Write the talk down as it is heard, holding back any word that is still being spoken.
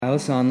Kyle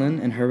Sonlin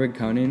and Herwig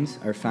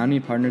Konings are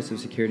founding partners of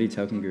Security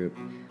Token Group.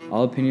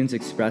 All opinions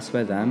expressed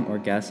by them or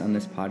guests on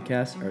this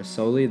podcast are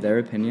solely their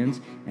opinions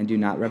and do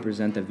not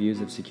represent the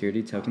views of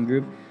Security Token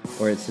Group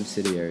or its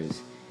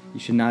subsidiaries. You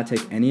should not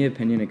take any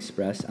opinion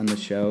expressed on the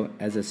show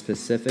as a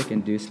specific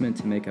inducement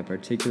to make a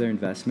particular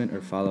investment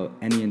or follow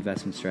any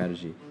investment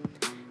strategy.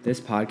 This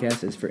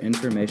podcast is for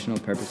informational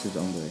purposes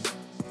only.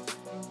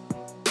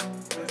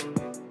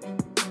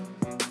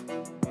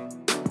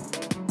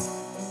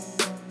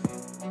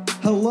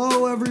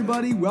 Hello,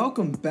 everybody.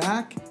 Welcome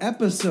back.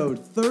 Episode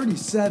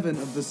 37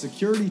 of the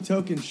Security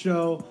Token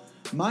Show.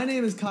 My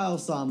name is Kyle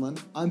Sonlin.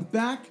 I'm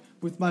back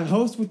with my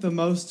host with the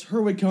most,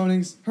 Herwig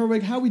Konings.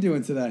 Herwig, how are we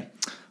doing today?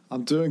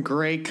 I'm doing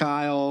great,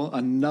 Kyle.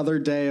 Another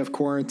day of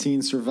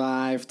quarantine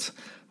survived.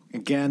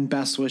 Again,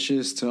 best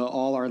wishes to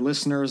all our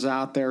listeners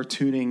out there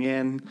tuning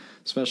in,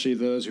 especially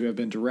those who have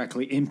been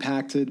directly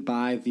impacted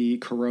by the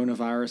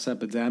coronavirus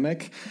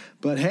epidemic.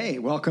 But hey,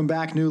 welcome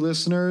back, new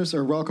listeners,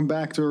 or welcome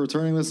back to our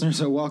returning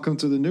listeners, or welcome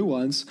to the new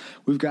ones.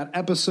 We've got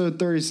episode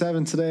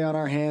 37 today on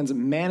our hands,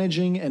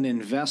 Managing an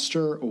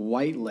Investor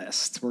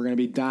Whitelist. We're going to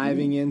be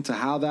diving into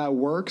how that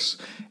works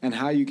and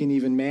how you can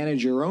even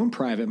manage your own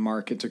private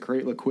market to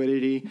create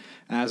liquidity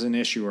as an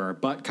issuer.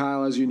 But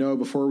Kyle, as you know,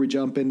 before we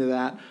jump into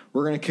that,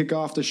 we're going to kick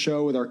off the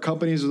show with our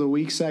Companies of the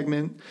Week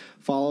segment,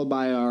 followed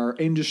by our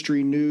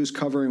industry news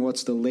covering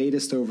what's the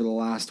latest over the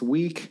last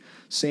week.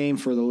 Same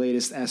for the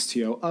latest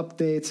STO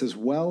updates, as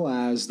well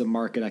as the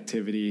market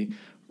activity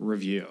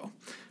review.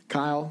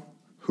 Kyle,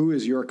 who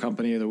is your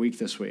Company of the Week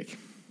this week?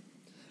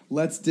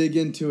 Let's dig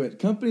into it.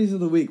 Companies of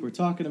the Week. We're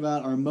talking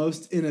about our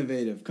most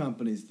innovative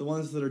companies, the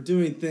ones that are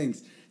doing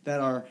things that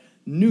are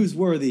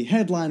newsworthy,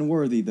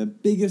 headline-worthy, the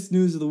biggest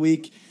news of the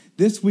week.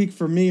 This week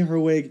for me,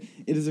 Herwig,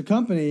 it is a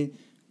company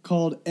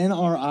called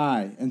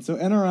NRI. And so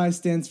NRI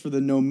stands for the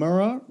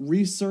Nomura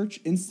Research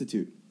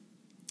Institute.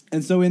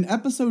 And so in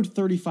episode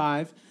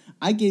 35,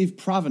 I gave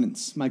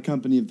Provenance my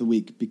Company of the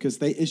Week because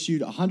they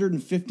issued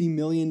 $150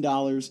 million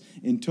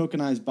in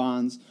tokenized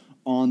bonds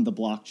on the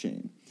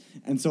blockchain.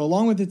 And so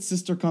along with its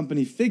sister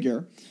company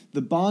Figure,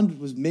 the bond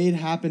was made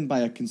happen by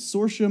a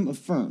consortium of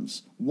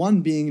firms, one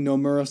being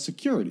Nomura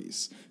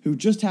Securities, who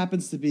just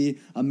happens to be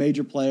a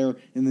major player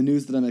in the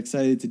news that I'm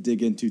excited to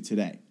dig into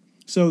today.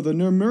 So the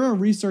Nomura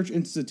Research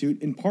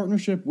Institute, in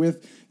partnership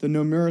with the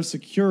Nomura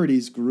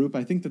Securities Group,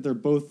 I think that they're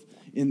both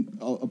in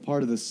a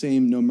part of the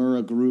same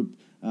Nomura Group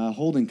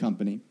holding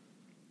company.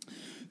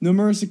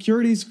 Nomura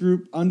Securities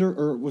Group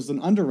was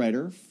an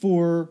underwriter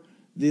for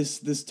this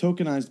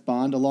tokenized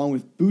bond, along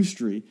with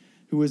Boostry,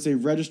 who is a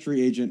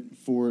registry agent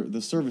for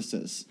the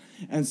services.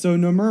 And so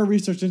Nomura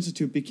Research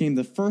Institute became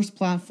the first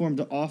platform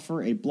to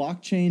offer a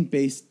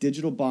blockchain-based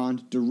digital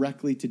bond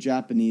directly to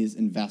Japanese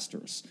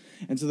investors.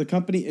 And so the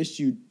company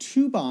issued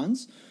two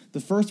bonds, the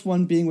first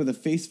one being with a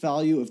face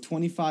value of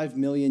 25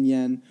 million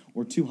yen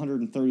or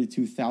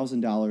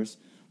 $232,000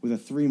 with a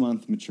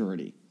 3-month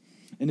maturity.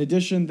 In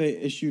addition, they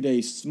issued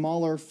a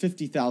smaller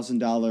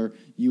 $50,000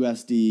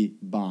 USD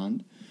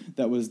bond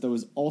that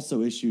was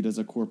also issued as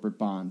a corporate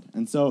bond.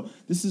 And so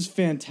this is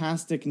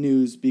fantastic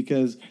news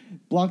because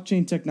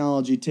blockchain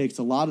technology takes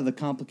a lot of the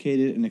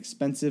complicated and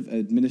expensive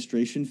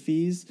administration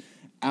fees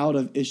out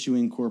of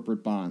issuing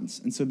corporate bonds.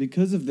 And so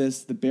because of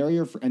this, the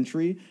barrier for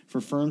entry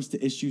for firms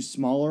to issue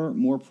smaller,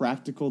 more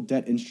practical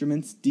debt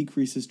instruments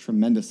decreases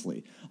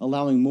tremendously,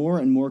 allowing more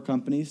and more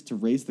companies to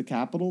raise the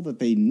capital that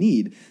they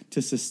need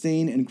to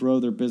sustain and grow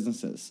their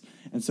businesses.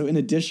 And so in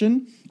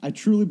addition, I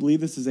truly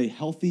believe this is a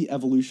healthy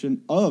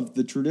evolution of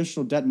the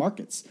traditional debt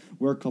markets,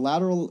 where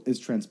collateral is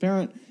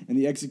transparent and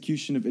the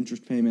execution of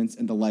interest payments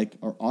and the like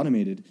are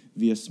automated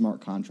via smart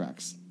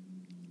contracts.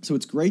 So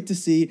it's great to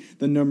see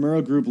the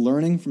Nomura Group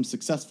learning from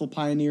successful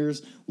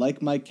pioneers like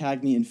Mike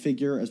Cagney and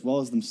Figure, as well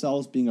as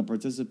themselves being a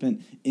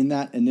participant in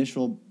that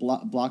initial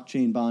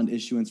blockchain bond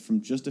issuance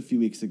from just a few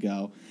weeks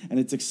ago. And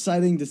it's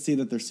exciting to see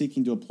that they're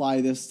seeking to apply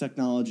this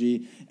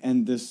technology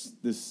and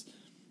this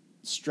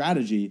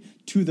strategy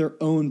to their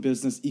own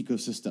business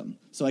ecosystem.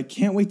 So I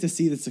can't wait to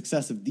see the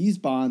success of these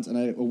bonds, and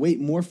I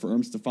await more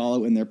firms to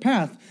follow in their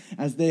path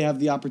as they have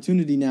the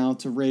opportunity now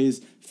to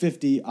raise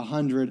 50,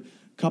 100,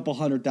 couple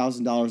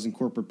 $100,000 in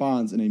corporate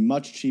bonds in a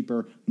much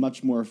cheaper,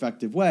 much more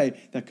effective way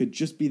that could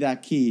just be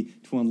that key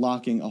to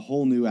unlocking a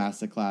whole new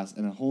asset class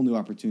and a whole new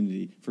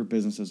opportunity for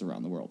businesses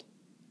around the world.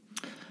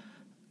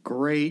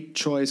 Great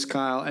choice,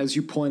 Kyle. As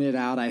you pointed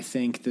out, I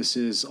think this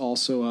is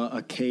also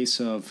a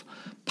case of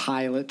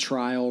pilot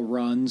trial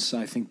runs.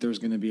 I think there's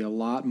going to be a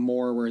lot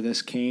more where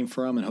this came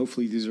from, and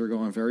hopefully these are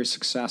going very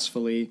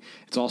successfully.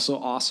 It's also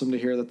awesome to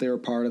hear that they were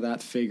part of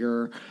that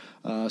Figure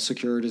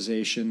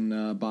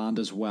securitization bond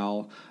as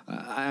well.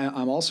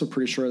 I'm also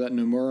pretty sure that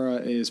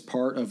Nomura is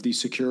part of the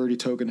Security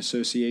Token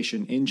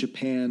Association in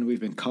Japan. We've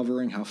been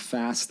covering how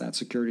fast that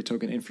security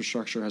token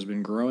infrastructure has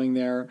been growing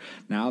there.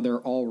 Now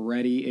they're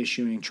already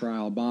issuing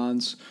trial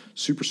bonds.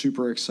 Super,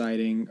 super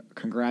exciting.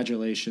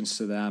 Congratulations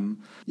to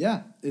them.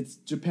 Yeah, it's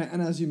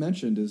Japan, as you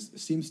mentioned,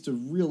 seems to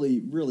really,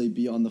 really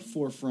be on the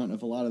forefront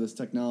of a lot of this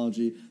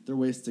technology. They're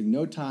wasting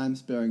no time,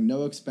 sparing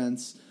no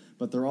expense,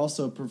 but they're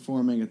also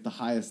performing at the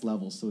highest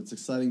level. So it's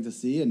exciting to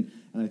see, and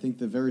I think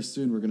that very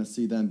soon we're going to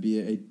see them be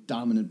a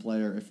dominant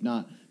player, if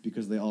not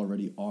because they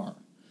already are.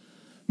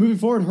 Moving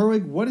forward,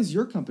 Herwig, what is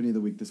your company of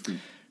the week this week?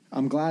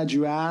 I'm glad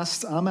you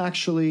asked. I'm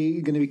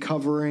actually going to be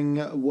covering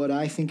what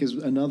I think is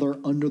another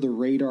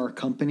under-the-radar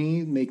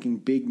company making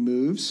big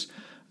moves.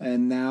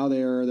 And now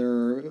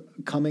they're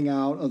coming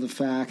out of the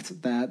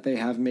fact that they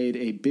have made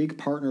a big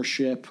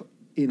partnership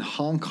in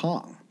Hong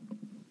Kong.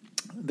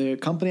 The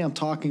company I'm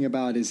talking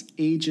about is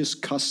Aegis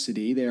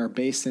Custody. They are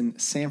based in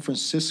San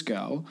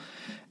Francisco,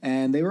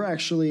 and they were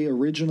actually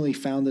originally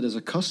founded as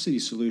a custody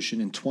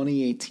solution in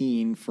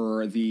 2018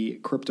 for the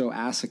crypto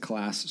asset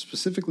class,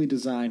 specifically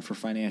designed for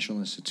financial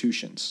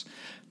institutions.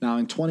 Now,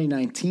 in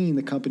 2019,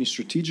 the company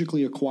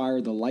strategically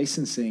acquired the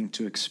licensing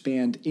to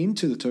expand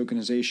into the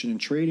tokenization and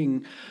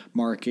trading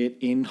market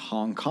in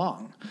Hong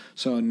Kong.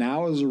 So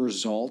now, as a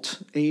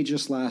result,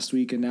 Aegis last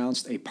week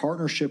announced a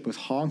partnership with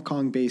Hong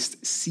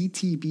Kong-based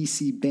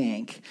CTBC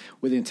Bank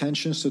with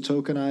intentions to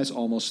tokenize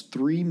almost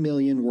 $3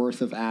 million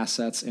worth of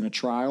assets in a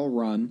trial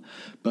run,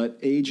 but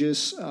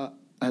Aegis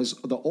has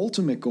the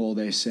ultimate goal,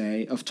 they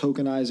say, of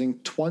tokenizing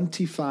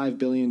 $25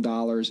 billion in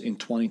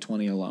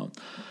 2020 alone.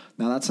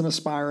 Now, that's an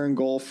aspiring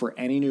goal for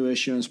any new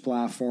issuance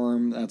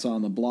platform that's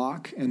on the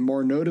block, and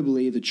more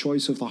notably, the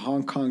choice of the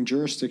Hong Kong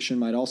jurisdiction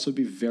might also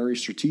be very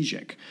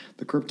strategic.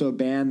 The crypto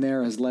ban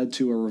there has led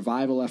to a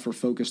revival effort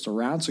focused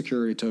around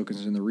security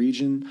tokens in the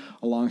region,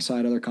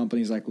 alongside other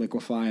companies like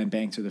Liquify and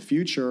Bank to the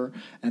Future,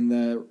 and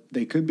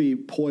they could be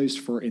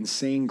poised for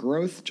insane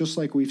growth, just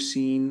like we've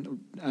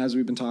seen as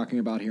we've been talking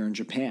about here in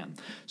Japan.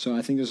 So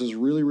I think this is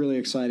really, really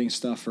exciting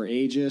stuff for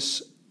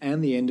Aegis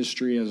and the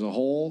industry as a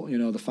whole. You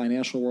know, the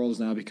financial world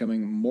is now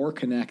becoming more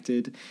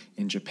connected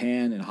in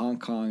Japan and Hong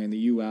Kong and the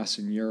U.S.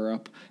 and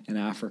Europe and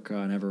Africa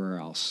and everywhere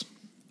else.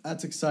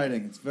 That's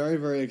exciting. It's very,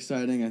 very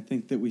exciting. I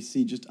think that we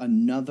see just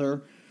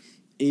another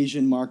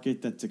Asian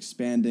market that's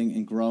expanding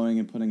and growing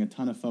and putting a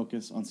ton of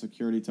focus on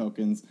security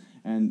tokens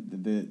and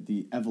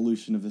the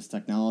evolution of this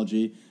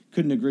technology.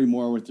 Couldn't agree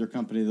more with your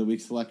company of the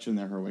week selection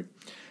there, Herwig.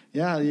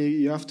 Yeah,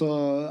 you have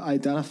to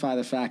identify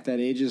the fact that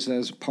Aegis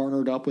has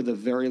partnered up with a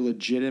very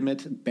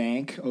legitimate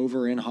bank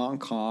over in Hong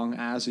Kong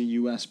as a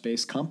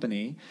U.S.-based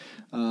company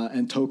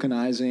and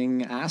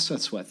tokenizing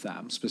assets with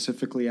them,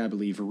 specifically, I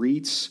believe,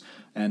 REITs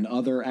and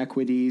other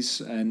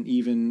equities and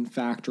even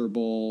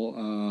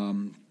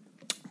factorable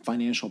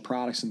financial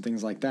products and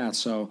things like that.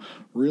 So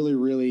really,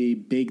 really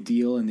big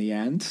deal in the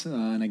end.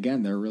 And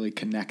again, they're really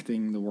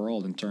connecting the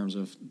world in terms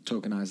of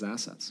tokenized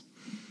assets.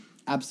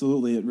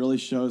 Absolutely. It really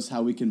shows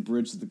how we can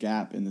bridge the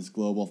gap in this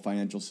global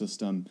financial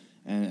system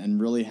and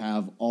really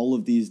have all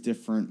of these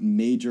different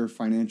major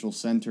financial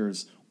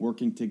centers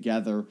working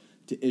together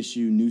to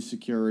issue new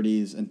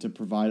securities and to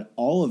provide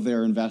all of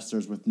their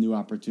investors with new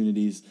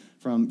opportunities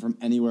from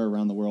anywhere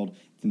around the world.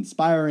 It's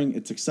inspiring,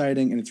 it's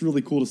exciting, and it's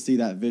really cool to see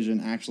that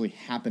vision actually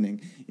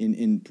happening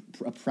in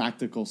a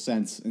practical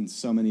sense in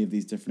so many of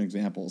these different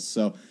examples.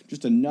 So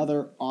just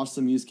another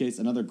awesome use case,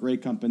 another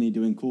great company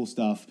doing cool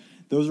stuff.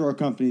 Those are our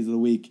companies of the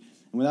week.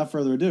 And without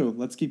further ado,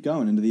 let's keep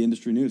going into the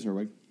industry news,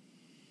 Herwig.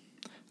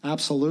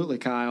 Absolutely,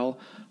 Kyle.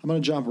 I'm going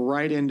to jump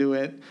right into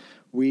it.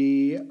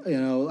 We,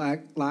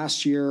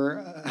 last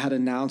year had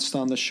announced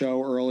on the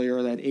show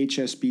earlier that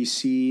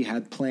HSBC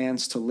had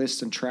plans to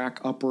list and track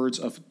upwards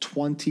of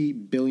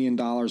 $20 billion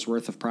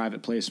worth of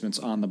private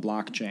placements on the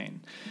blockchain.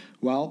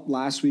 Well,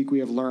 last week we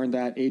have learned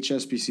that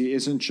HSBC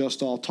isn't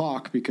just all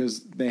talk, because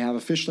they have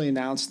officially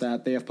announced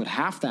that they have put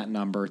half that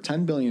number,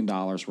 $10 billion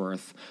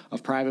worth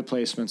of private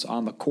placements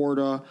on the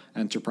Corda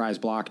enterprise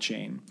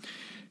blockchain.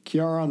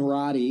 Kiaran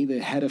Roddy, the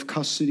head of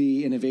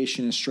custody,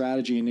 innovation, and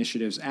strategy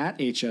initiatives at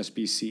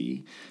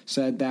HSBC,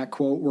 said that,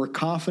 quote, "We're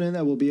confident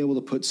that we'll be able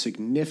to put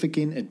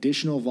significant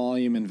additional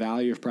volume and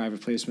value of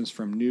private placements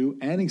from new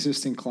and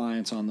existing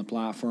clients on the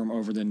platform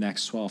over the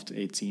next 12 to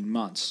 18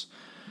 months.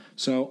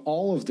 So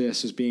all of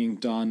this is being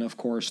done, of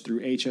course,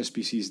 through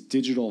HSBC's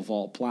Digital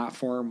Vault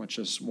platform, which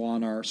has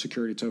won our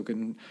Security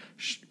Token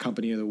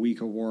Company of the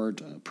Week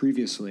award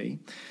previously.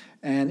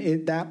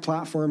 And that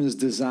platform is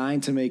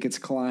designed to make its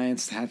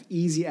clients have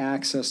easy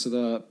access to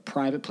the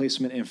private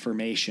placement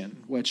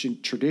information, which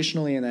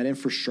traditionally in that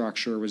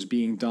infrastructure was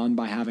being done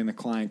by having the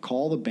client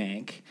call the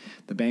bank.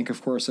 The bank,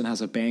 of course, then has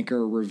a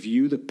banker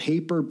review the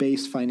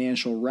paper-based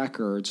financial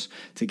records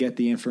to get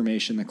the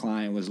information the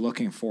client was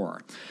looking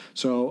for.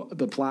 So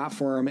the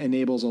platform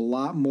enables a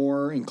lot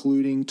more,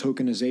 including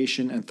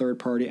tokenization and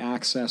third-party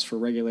access for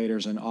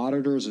regulators and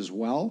auditors as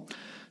well.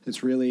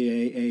 It's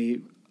really a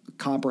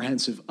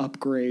comprehensive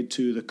upgrade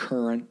to the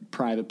current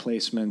private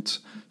placement,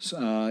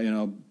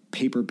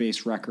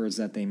 paper-based records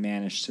that they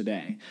manage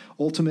today.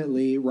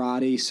 Ultimately,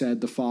 Roddy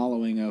said the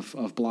following of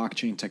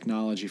blockchain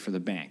technology for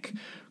the bank.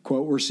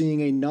 Quote, "We're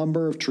seeing a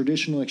number of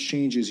traditional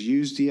exchanges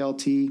use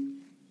DLT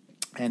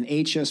And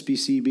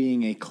HSBC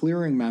being a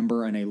clearing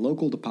member and a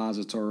local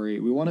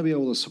depository, we want to be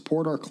able to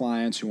support our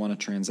clients who want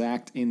to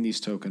transact in these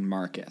token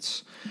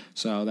markets.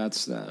 So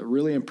that's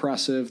really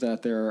impressive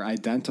that they're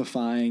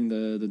identifying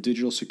the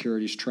digital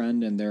securities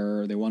trend, and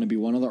they want to be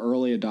one of the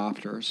early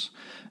adopters.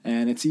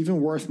 And it's even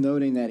worth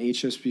noting that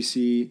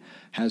HSBC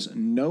has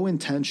no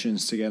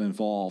intentions to get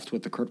involved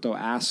with the crypto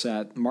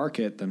asset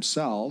market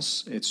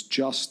themselves. It's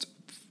just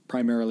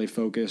primarily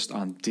focused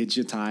on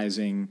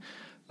digitizing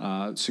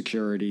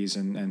securities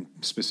and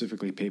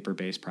specifically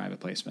paper-based private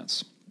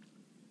placements.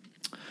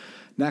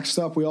 Next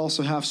up, we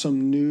also have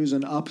some news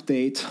and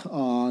update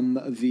on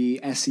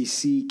the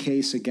SEC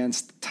case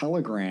against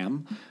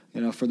Telegram.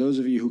 For those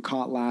of you who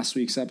caught last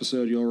week's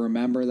episode, you'll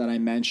remember that I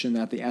mentioned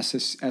that the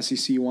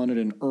SEC wanted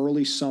an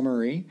early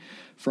summary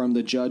from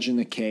the judge in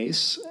the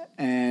case.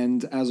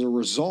 And as a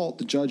result,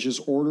 the judge has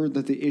ordered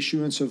that the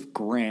issuance of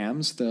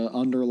grams, the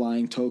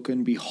underlying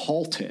token, be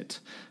halted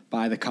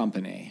by the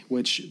company,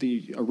 which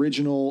the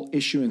original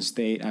issuance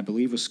date, I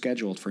believe, was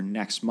scheduled for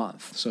next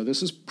month. So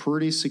this is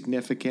pretty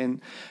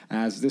significant,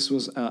 as this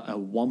was a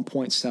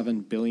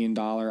 $1.7 billion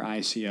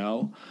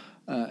ICO.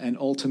 And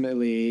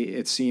ultimately,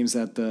 it seems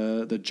that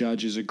the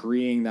judge is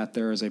agreeing that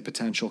there is a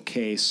potential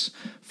case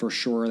for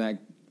sure that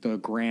the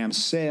gram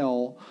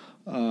sale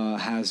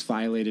has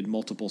violated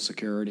multiple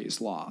securities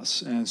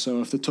laws. And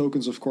so if the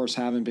tokens, of course,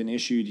 haven't been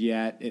issued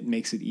yet, it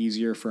makes it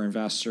easier for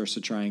investors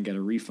to try and get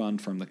a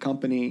refund from the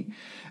company.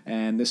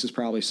 And this is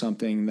probably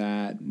something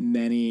that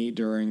many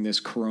during this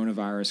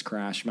coronavirus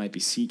crash might be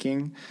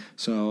seeking.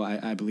 So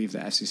I believe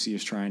the SEC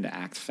is trying to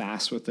act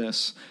fast with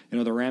this.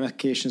 The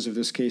ramifications of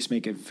this case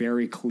make it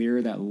very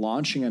clear that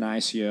launching an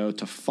ICO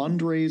to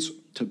fundraise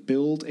to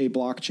build a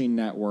blockchain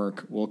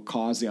network will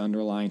cause the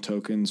underlying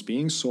tokens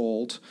being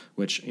sold,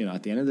 which,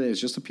 at the end of the day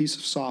is just a piece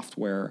of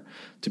software,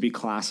 to be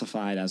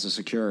classified as a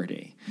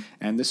security.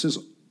 And this is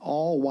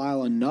all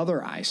while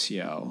another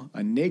ICO,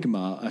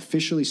 Enigma,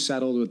 officially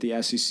settled with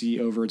the SEC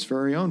over its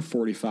very own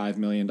 $45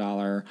 million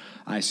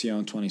ICO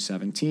in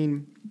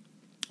 2017.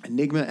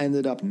 Enigma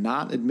ended up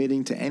not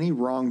admitting to any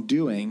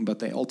wrongdoing, but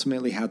they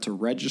ultimately had to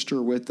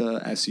register with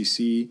the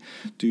SEC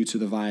due to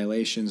the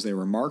violations they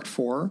were marked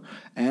for,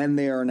 and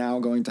they are now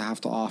going to have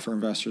to offer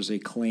investors a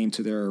claim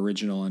to their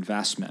original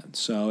investment.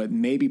 So it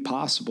may be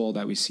possible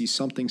that we see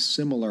something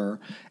similar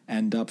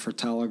end up for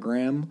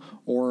Telegram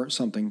or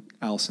something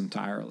else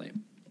entirely.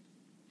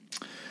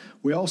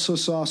 We also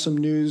saw some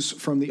news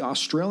from the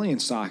Australian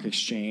Stock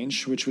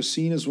Exchange, which was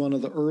seen as one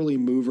of the early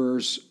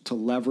movers to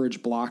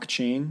leverage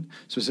blockchain,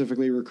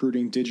 specifically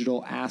recruiting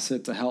digital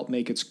asset to help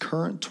make its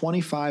current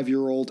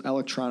 25-year-old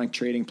electronic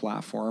trading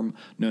platform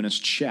known as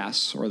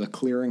CHESS, or the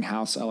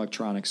Clearinghouse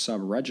Electronic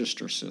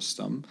Sub-Register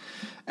System,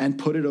 and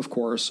put it, of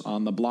course,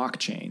 on the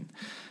blockchain.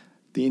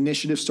 The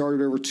initiative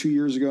started over 2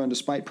 years ago, and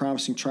despite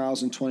promising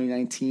trials in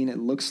 2019, it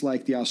looks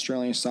like the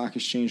Australian Stock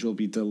Exchange will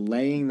be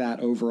delaying that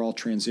overall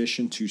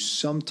transition to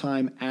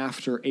sometime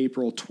after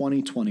April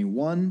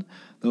 2021,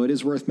 though it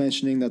is worth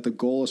mentioning that the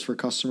goal is for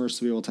customers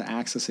to be able to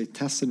access a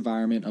test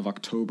environment of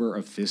October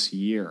of this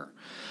year.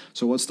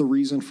 So what's the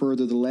reason for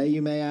the delay,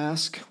 you may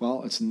ask?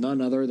 Well, it's none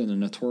other than the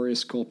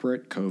notorious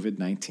culprit,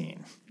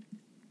 COVID-19.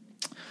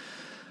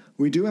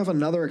 We do have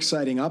another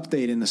exciting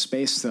update in the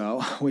space, though,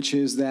 which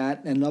is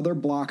that another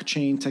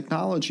blockchain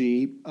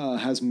technology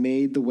has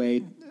made the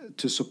way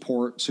to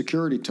support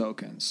security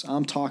tokens.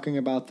 I'm talking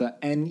about the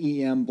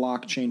NEM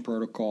blockchain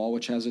protocol,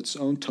 which has its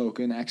own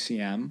token,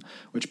 XEM,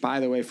 which, by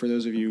the way, for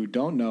those of you who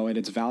don't know it,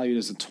 it's valued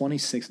as the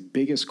 26th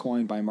biggest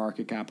coin by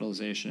market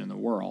capitalization in the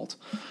world.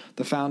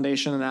 The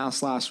foundation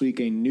announced last week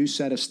a new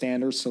set of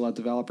standards to let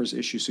developers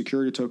issue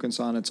security tokens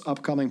on its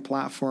upcoming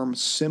platform,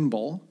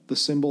 Symbol. The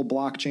Symbol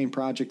blockchain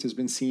project has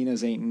been seen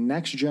as a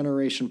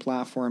next-generation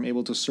platform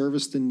able to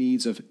service the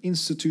needs of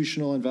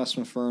institutional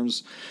investment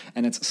firms,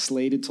 and it's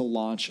slated to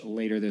launch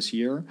later this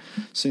year.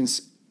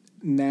 Since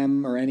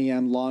NEM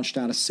launched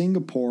out of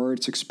Singapore,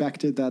 it's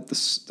expected that the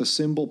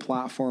Symbol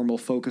platform will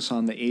focus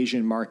on the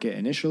Asian market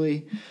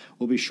initially.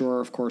 We'll be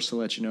sure, of course, to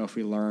let you know if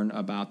we learn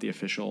about the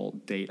official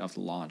date of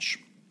the launch.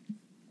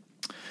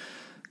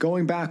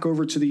 Going back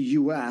over to the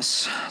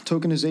U.S.,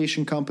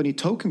 tokenization company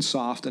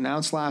Tokensoft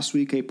announced last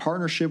week a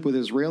partnership with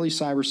Israeli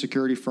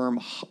cybersecurity firm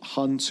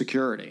Hub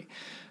Security.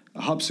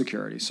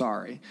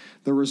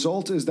 The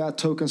result is that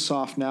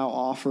Tokensoft now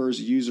offers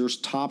users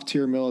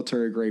top-tier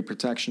military-grade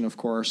protection, of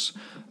course,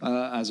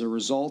 as a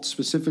result,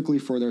 specifically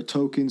for their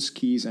tokens,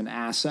 keys, and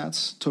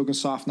assets.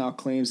 Tokensoft now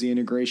claims the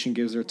integration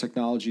gives their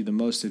technology the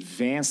most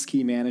advanced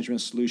key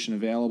management solution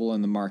available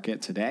in the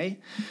market today.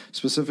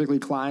 Specifically,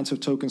 clients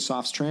of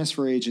Tokensoft's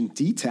transfer agent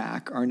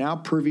DTAC are now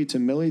privy to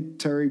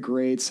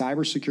military-grade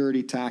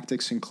cybersecurity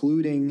tactics,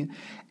 including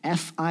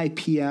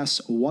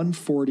FIPS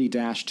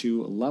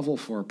 140-2 level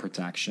 4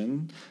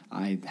 protection.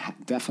 I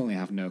definitely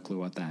have no clue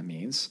what that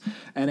means.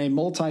 And a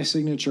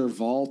multi-signature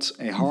vault,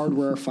 a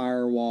hardware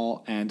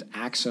firewall, and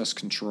access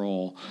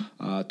control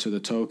to the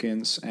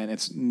tokens. And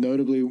it's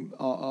notably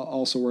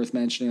also worth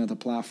mentioning that the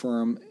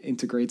platform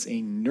integrates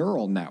a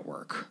neural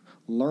network,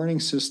 learning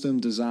system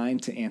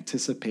designed to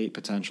anticipate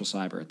potential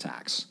cyber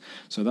attacks.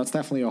 So that's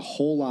definitely a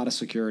whole lot of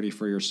security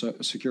for your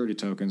security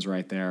tokens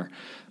right there,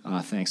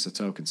 thanks to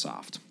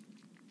TokenSoft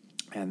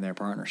and their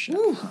partnership.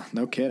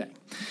 No kidding.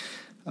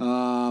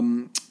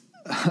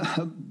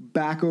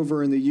 Back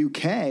over in the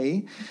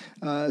UK,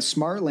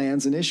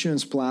 Smartlands, an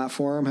issuance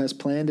platform, has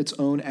planned its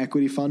own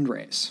equity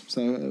fundraise.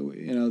 So,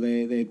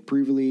 they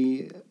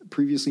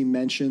previously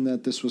mentioned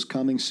that this was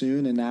coming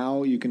soon, and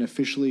now you can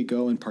officially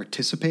go and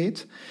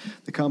participate.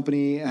 The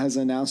company has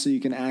announced that you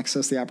can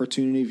access the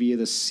opportunity via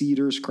the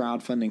Cedars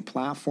crowdfunding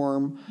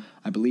platform.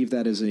 I believe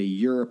that is a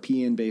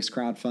European-based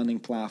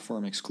crowdfunding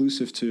platform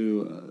exclusive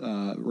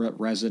to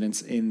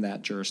residents in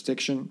that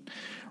jurisdiction.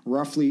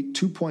 Roughly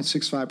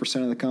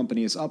 2.65% of the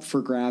company is up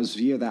for grabs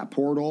via that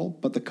portal,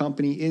 but the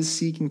company is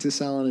seeking to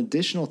sell an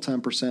additional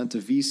 10% to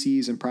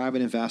VCs and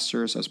private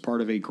investors as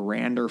part of a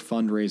grander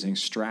fundraising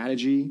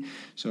strategy.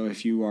 So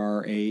if you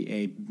are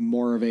a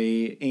more of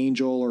a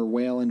angel or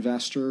whale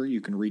investor, you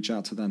can reach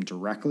out to them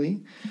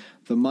directly.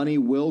 The money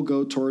will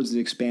go towards the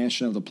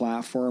expansion of the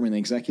platform, and the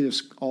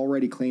executives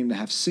already claim to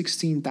have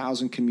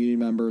 16,000 community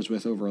members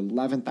with over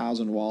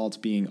 11,000 wallets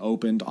being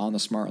opened on the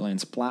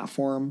Smartlands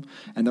platform.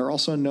 And they're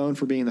also known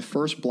for being the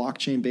first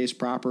blockchain-based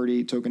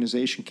property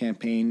tokenization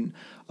campaign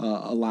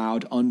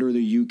allowed under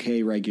the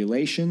UK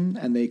regulation,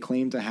 and they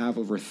claim to have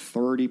over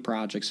 30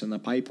 projects in the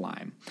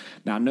pipeline.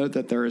 Now, note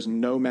that there is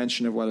no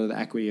mention of whether the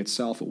equity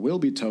itself will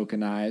be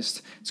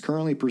tokenized. It's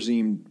currently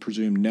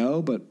presumed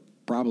no, but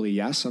probably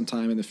yes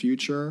sometime in the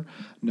future.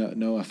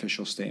 No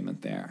official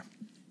statement there.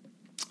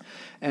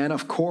 And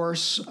of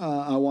course,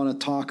 I want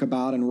to talk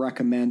about and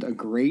recommend a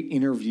great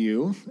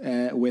interview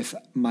with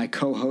my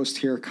co-host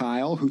here,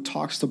 Kyle, who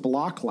talks to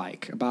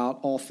Blocklike about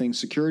all things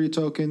security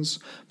tokens.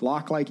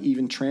 Blocklike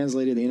even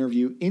translated the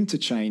interview into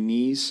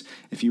Chinese.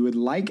 If you would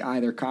like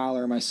either Kyle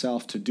or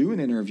myself to do an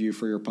interview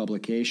for your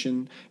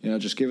publication,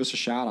 just give us a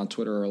shout on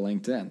Twitter or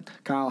LinkedIn.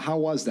 Kyle, how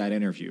was that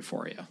interview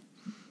for you?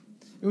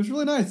 It was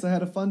really nice. I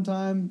had a fun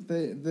time.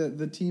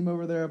 The team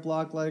over there at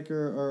Blocklike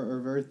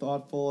are very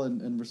thoughtful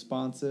and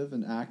responsive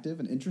and active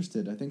and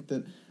interested. I think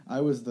that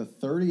I was the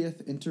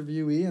 30th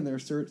interviewee in their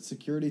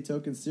security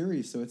token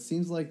series, so it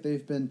seems like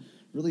they've been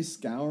really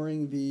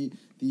scouring the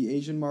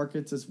Asian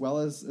markets as well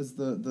as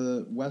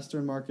the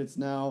Western markets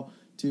now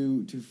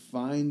to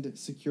find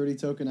security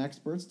token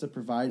experts to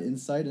provide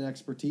insight and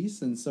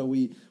expertise. And so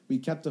we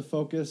kept a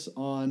focus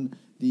on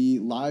the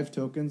live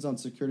tokens on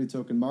security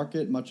token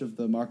market, much of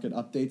the market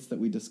updates that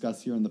we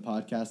discuss here on the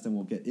podcast and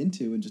we'll get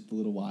into in just a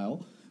little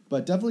while.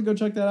 But definitely go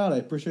check that out. I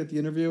appreciate the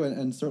interview,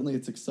 and certainly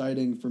it's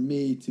exciting for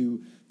me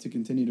to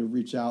continue to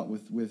reach out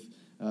with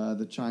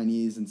the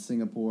Chinese and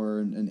Singapore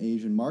and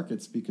Asian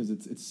markets, because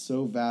it's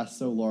so vast,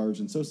 so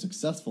large, and so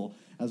successful,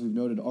 as we've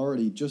noted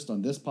already just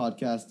on this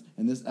podcast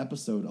and this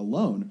episode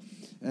alone.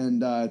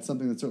 And it's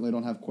something that certainly I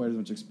don't have quite as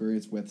much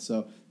experience with.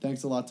 So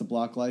thanks a lot to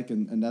Blocklike,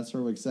 and as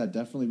Herwig said,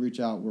 definitely reach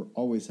out. We're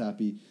always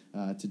happy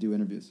to do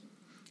interviews.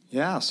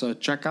 Yeah, so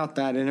check out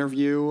that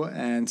interview,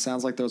 and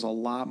sounds like there's a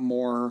lot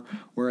more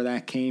where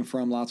that came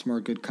from, lots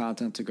more good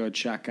content to go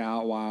check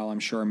out while I'm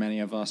sure many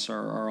of us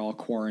are all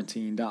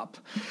quarantined up.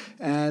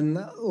 And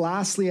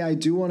lastly, I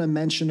do want to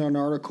mention an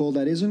article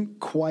that isn't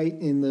quite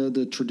in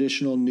the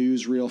traditional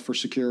newsreel for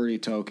security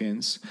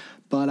tokens,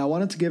 but I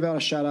wanted to give out a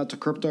shout out to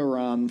Crypto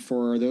Ron.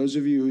 For those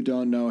of you who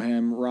don't know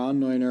him, Ron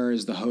Neuner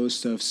is the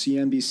host of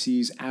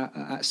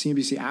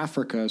CNBC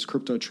Africa's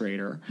Crypto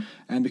Trader.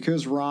 And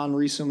because Ron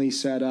recently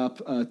set up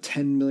a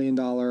 $10 million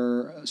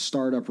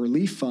startup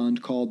relief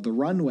fund called the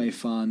Runway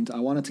Fund,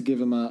 I wanted to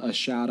give him a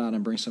shout out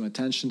and bring some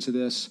attention to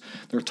this.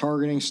 They're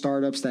targeting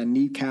startups that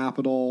need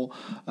capital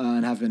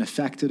and have been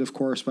affected, of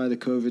course, by the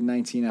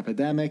COVID-19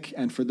 epidemic.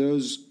 And for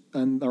those,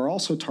 and they're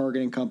also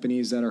targeting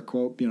companies that are,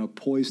 quote,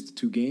 poised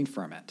to gain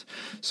from it.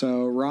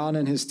 So Ron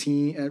has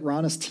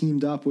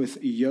teamed up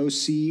with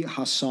Yossi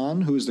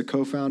Hassan, who is the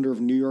co-founder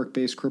of New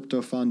York-based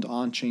crypto fund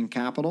On-Chain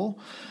Capital.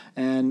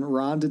 And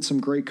Ron did some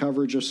great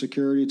coverage of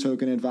security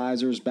token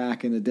advisors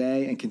back in the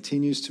day and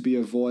continues to be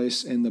a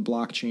voice in the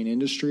blockchain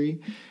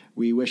industry.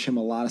 We wish him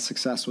a lot of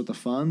success with the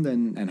fund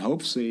and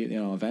hopefully,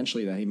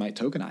 eventually that he might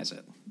tokenize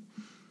it.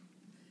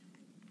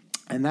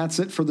 And that's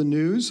it for the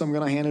news. I'm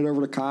going to hand it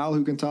over to Kyle,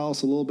 who can tell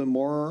us a little bit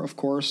more, of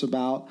course,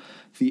 about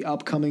the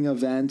upcoming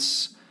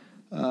events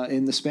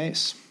in the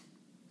space.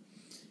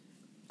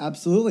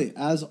 Absolutely.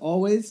 As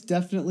always,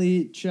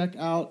 definitely check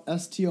out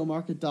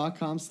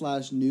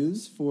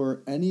stomarket.com/news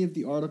for any of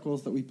the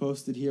articles that we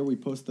posted here. We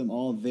post them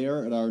all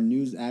there at our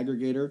news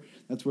aggregator.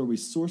 That's where we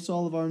source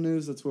all of our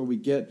news. That's where we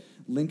get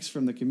links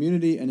from the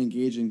community and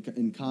engage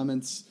in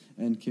comments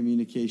and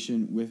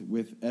communication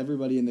with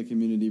everybody in the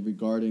community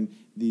regarding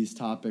these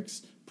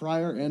topics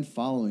prior and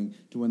following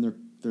to when they're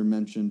they're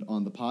mentioned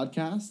on the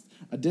podcast.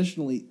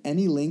 Additionally,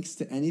 any links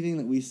to anything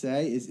that we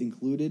say is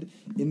included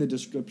in the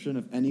description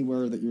of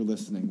anywhere that you're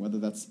listening, whether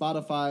that's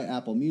Spotify,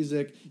 Apple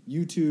Music,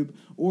 YouTube,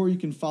 or you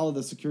can follow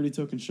the Security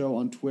Token Show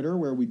on Twitter,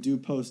 where we do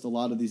post a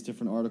lot of these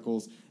different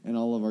articles and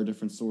all of our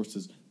different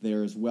sources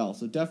there as well.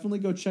 So definitely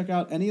go check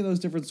out any of those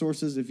different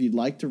sources if you'd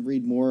like to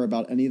read more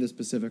about any of the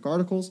specific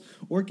articles,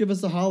 or give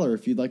us a holler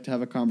if you'd like to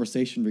have a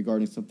conversation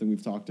regarding something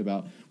we've talked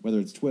about, whether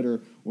it's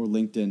Twitter or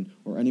LinkedIn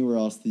or anywhere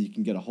else that you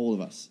can get a hold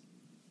of us.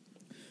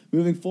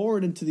 Moving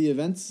forward into the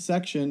events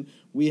section,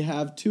 we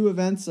have 2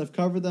 events. I've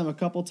covered them a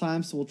couple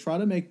times, so we'll try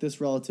to make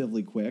this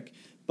relatively quick.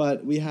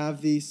 But we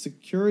have the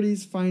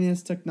Securities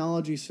Finance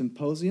Technology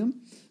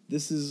Symposium.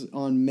 This is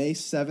on May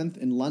 7th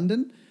in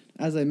London.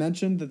 As I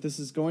mentioned, that this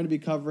is going to be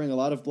covering a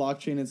lot of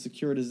blockchain and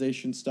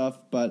securitization stuff,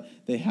 but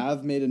they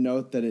have made a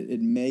note that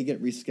it may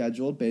get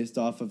rescheduled based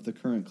off of the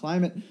current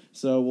climate.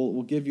 So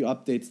we'll give you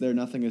updates there.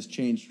 Nothing has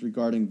changed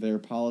regarding their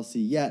policy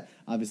yet.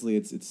 Obviously,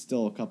 it's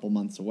still a couple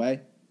months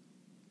away.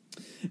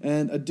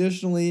 And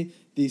additionally,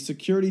 the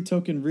Security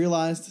Token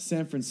Realized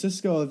San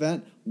Francisco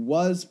event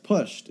was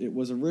pushed. It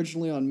was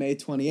originally on May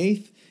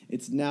 28th.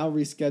 It's now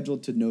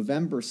rescheduled to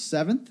November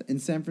 7th in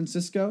San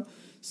Francisco.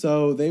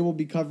 So they will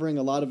be covering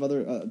a lot of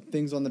other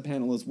things on the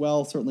panel as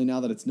well. Certainly now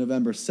that it's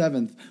November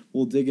 7th,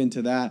 we'll dig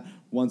into that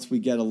once we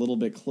get a little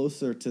bit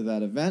closer to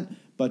that event.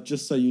 But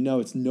just so you know,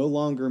 it's no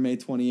longer May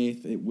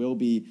 28th. It will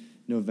be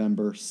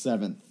November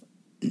 7th.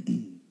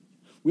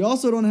 We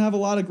also don't have a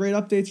lot of great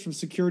updates from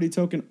security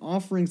token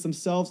offerings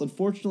themselves.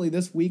 Unfortunately,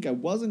 this week I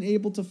wasn't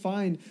able to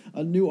find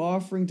a new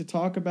offering to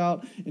talk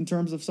about in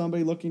terms of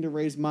somebody looking to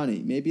raise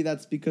money. Maybe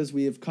that's because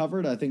we have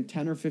covered, I think,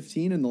 10 or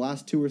 15 in the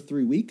last 2 or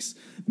 3 weeks.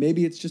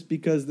 Maybe it's just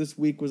because this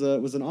week was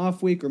an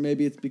off week, or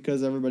maybe it's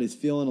because everybody's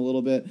feeling a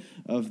little bit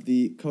of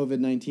the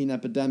COVID-19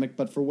 epidemic.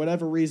 But for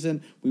whatever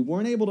reason, we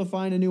weren't able to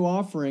find a new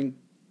offering.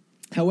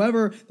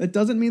 However, that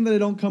doesn't mean that I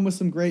don't come with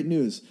some great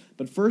news.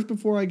 But first,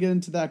 before I get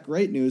into that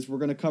great news, we're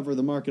going to cover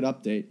the market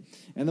update.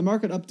 And the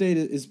market update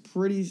is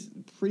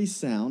pretty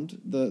sound.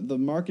 The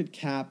market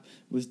cap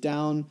was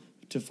down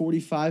to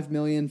 45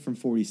 million from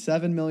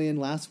 47 million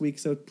last week,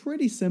 so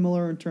pretty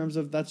similar in terms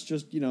of that's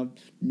just,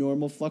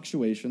 normal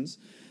fluctuations.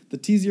 The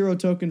T0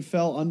 token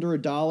fell under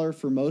 $1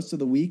 for most of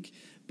the week,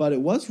 but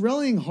it was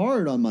rallying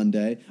hard on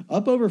Monday,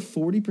 up over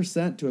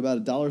 40% to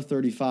about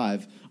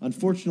 $1.35.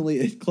 Unfortunately,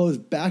 it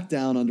closed back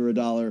down under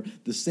 $1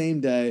 the same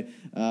day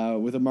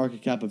with a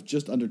market cap of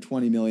just under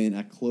 20 million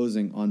at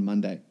closing on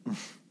Monday.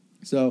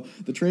 So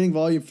the trading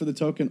volume for the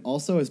token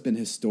also has been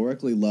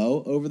historically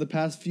low over the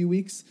past few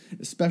weeks,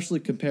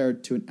 especially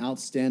compared to an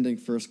outstanding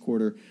first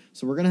quarter.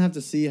 So we're going to have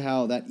to see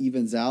how that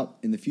evens out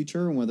in the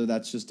future, and whether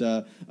that's just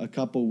a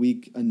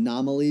couple-week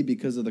anomaly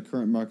because of the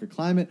current market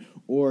climate,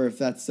 or if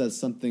that says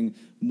something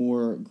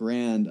more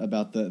grand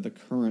about the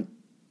current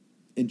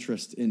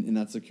interest in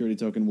that security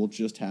token. We'll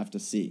just have to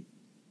see.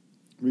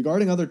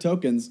 Regarding other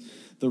tokens,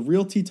 the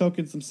realty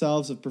tokens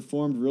themselves have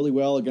performed really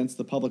well against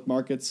the public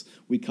markets.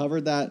 We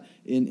covered that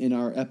in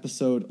our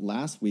episode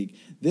last week.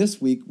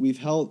 This week, they've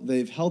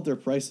held their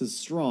prices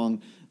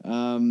strong,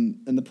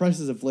 and the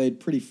prices have laid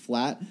pretty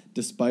flat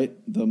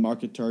despite the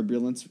market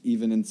turbulence,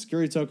 even in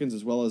security tokens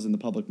as well as in the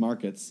public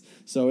markets.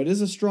 So it is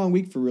a strong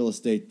week for real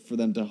estate for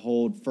them to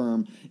hold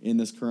firm in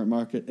this current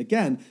market,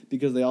 again,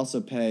 because they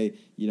also pay,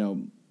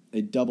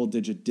 a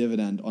double-digit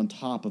dividend on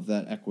top of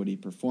that equity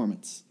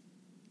performance.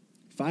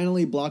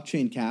 Finally,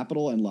 Blockchain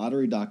Capital and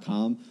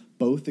Lottery.com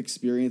both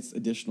experienced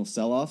additional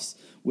sell-offs,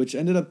 which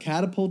ended up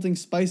catapulting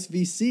Spice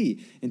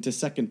VC into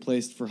second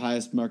place for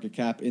highest market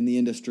cap in the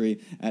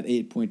industry at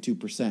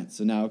 8.2%.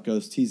 So now it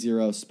goes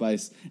T0,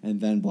 Spice, and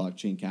then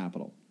Blockchain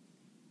Capital.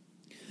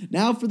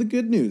 Now for the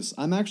good news.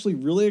 I'm actually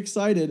really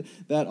excited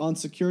that on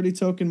Security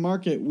Token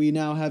Market, we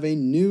now have a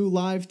new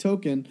live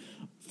token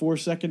for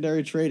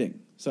secondary trading.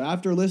 So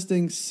after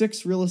listing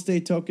 6 real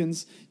estate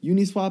tokens,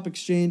 Uniswap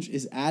Exchange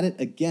is at it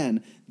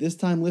again, this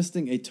time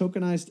listing a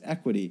tokenized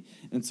equity.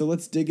 And so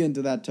let's dig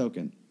into that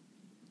token.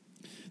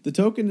 The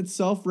token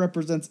itself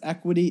represents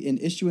equity in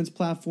issuance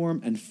platform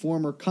and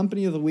former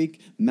Company of the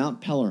Week, Mount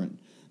Pelerin.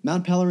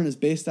 Mount Pelerin is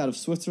based out of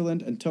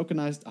Switzerland and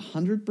tokenized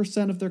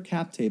 100% of their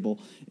cap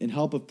table in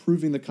help of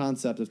proving the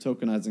concept of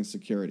tokenizing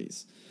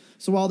securities.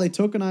 So while they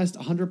tokenized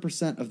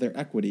 100% of their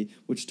equity,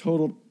 which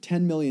totaled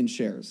 10 million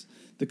shares,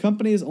 the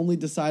company has only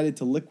decided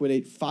to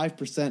liquidate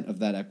 5% of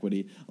that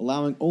equity,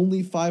 allowing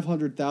only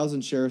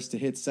 500,000 shares to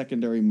hit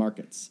secondary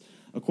markets.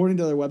 According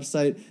to their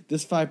website,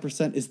 this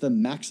 5% is the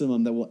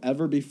maximum that will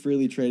ever be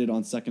freely traded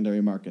on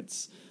secondary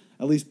markets,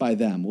 at least by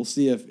them. We'll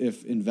see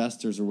if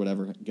investors or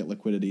whatever get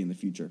liquidity in the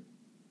future.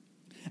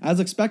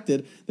 As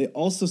expected, they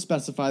also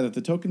specify that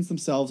the tokens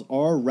themselves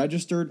are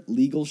registered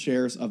legal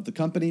shares of the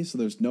company, so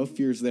there's no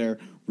fears there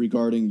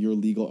regarding your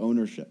legal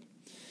ownership.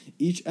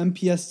 Each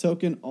MPS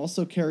token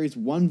also carries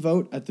 1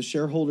 vote at the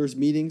shareholders'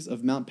 meetings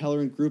of Mount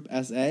Pelerin Group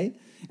SA,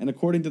 and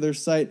according to their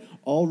site,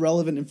 all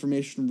relevant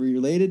information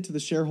related to the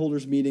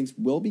shareholders' meetings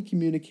will be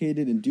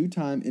communicated in due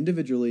time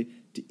individually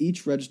to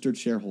each registered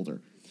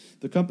shareholder.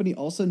 The company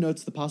also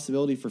notes the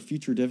possibility for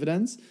future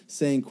dividends,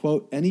 saying,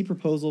 quote, any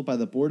proposal by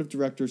the board of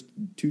directors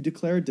to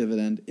declare a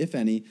dividend, if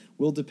any,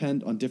 will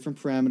depend on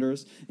different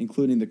parameters,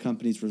 including the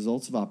company's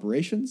results of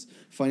operations,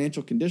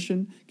 financial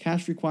condition,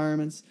 cash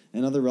requirements,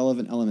 and other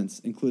relevant elements,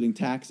 including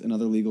tax and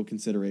other legal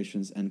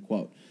considerations, end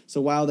quote.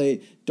 So while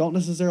they don't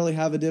necessarily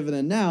have a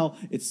dividend now,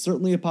 it's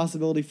certainly a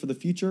possibility for the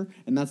future,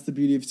 and that's the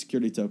beauty of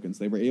security tokens.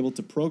 They were able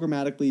to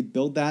programmatically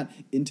build that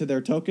into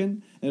their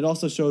token, and it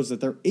also shows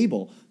that they're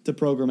able to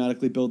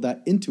programmatically build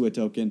that into a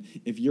token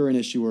if you're an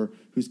issuer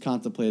who's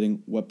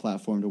contemplating what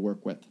platform to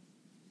work with.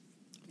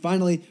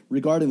 Finally,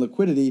 regarding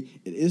liquidity,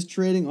 it is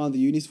trading on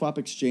the Uniswap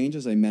exchange,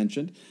 as I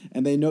mentioned,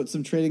 and they note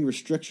some trading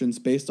restrictions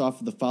based off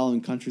of the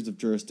following countries of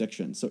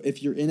jurisdiction. So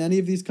if you're in any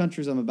of these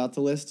countries I'm about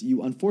to list,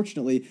 you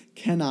unfortunately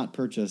cannot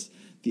purchase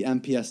the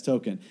MPS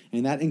token.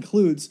 And that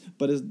includes,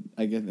 I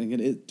think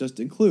it just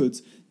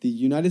includes, the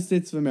United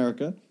States of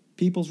America,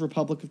 People's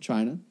Republic of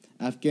China,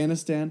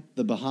 Afghanistan,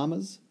 the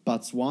Bahamas,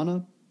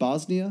 Botswana,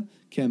 Bosnia,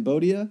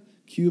 Cambodia,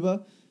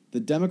 Cuba,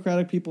 the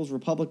Democratic People's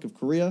Republic of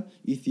Korea,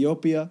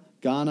 Ethiopia,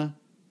 Ghana,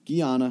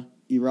 Guyana,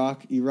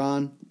 Iraq,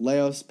 Iran,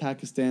 Laos,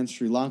 Pakistan,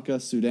 Sri Lanka,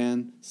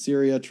 Sudan,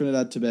 Syria,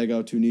 Trinidad,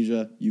 Tobago,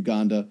 Tunisia,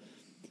 Uganda,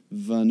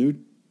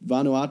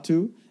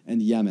 Vanuatu,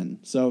 and Yemen.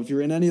 So if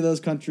you're in any of those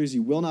countries,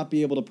 you will not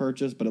be able to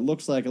purchase, but it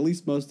looks like at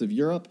least most of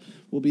Europe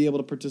will be able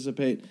to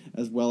participate,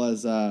 as well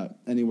as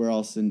anywhere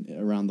else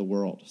around the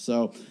world.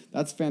 So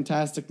that's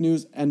fantastic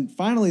news. And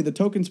finally, the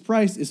token's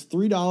price is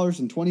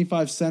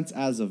 $3.25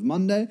 as of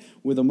Monday,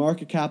 with a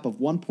market cap of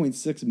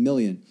 $1.6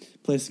 million,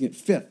 placing it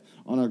fifth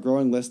on our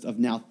growing list of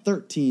now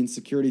 13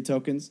 security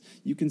tokens.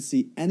 You can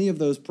see any of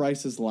those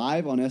prices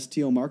live on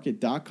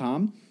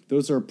stomarket.com.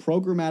 Those are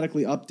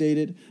programmatically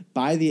updated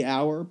by the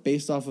hour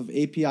based off of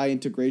API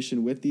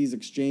integration with these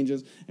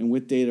exchanges and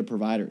with data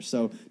providers.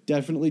 So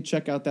definitely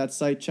check out that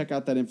site, check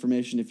out that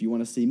information if you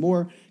want to see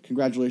more.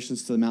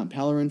 Congratulations to the Mount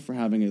Pelerin for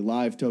having a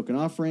live token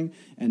offering.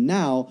 And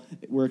now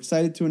we're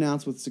excited to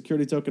announce with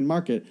Security Token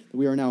Market that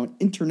we are now an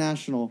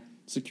international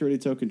security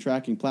token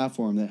tracking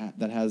platform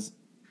that has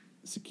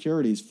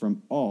securities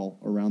from all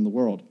around the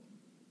world.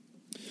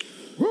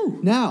 Woo.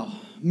 Now,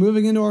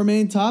 moving into our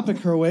main topic,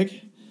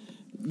 Herwig.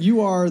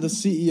 You are the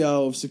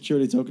CEO of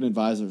Security Token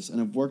Advisors and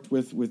have worked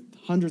with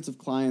hundreds of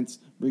clients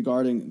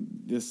regarding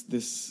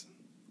this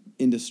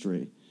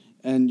industry.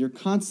 And you're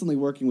constantly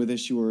working with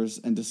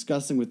issuers and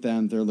discussing with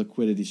them their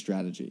liquidity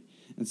strategy.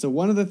 And so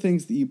one of the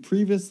things that you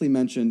previously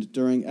mentioned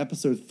during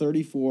episode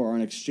 34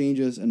 on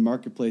exchanges and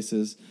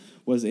marketplaces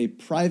was a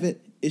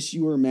private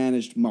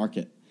issuer-managed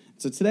market.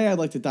 So today I'd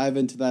like to dive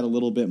into that a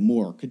little bit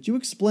more. Could you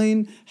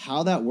explain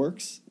how that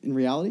works in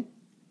reality?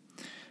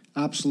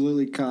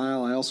 Absolutely,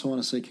 Kyle. I also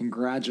want to say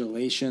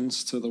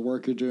congratulations to the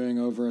work you're doing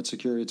over at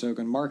Security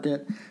Token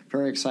Market.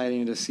 Very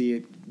exciting to see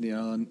it,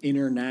 an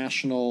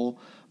international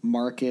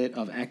market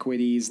of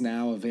equities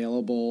now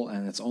available,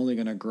 and it's only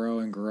going to grow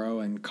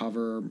and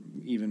cover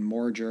even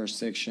more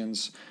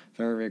jurisdictions.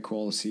 Very, very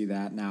cool to see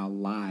that now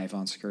live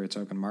on Security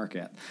Token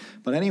Market.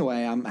 But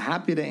anyway, I'm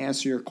happy to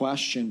answer your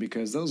question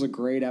because that was a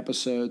great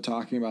episode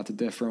talking about the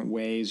different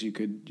ways you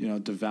could,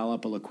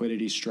 develop a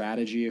liquidity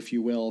strategy, if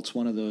you will. It's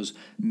one of those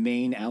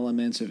main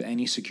elements of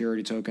any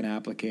security token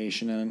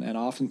application, and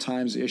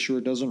oftentimes the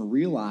issuer doesn't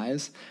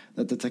realize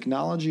that the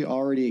technology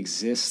already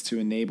exists to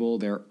enable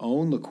their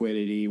own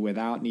liquidity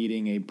without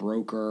needing a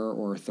broker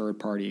or a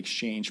third-party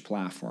exchange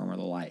platform or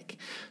the like.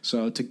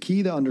 So to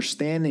key to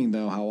understanding,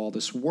 though, how all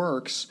this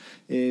works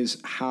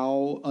is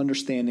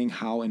understanding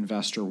how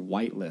investor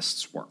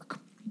whitelists work.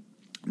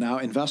 Now,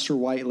 investor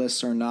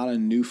whitelists are not a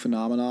new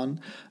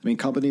phenomenon. I mean,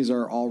 companies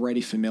are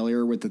already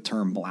familiar with the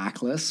term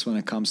blacklists when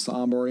it comes to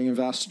onboarding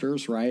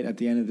investors, right? At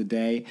the end of the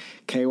day,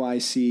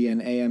 KYC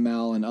and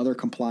AML and other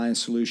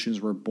compliance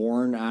solutions were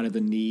born out of the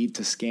need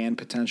to scan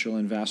potential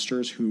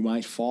investors who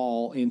might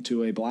fall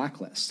into a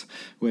blacklist,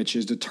 which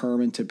is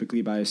determined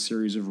typically by a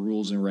series of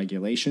rules and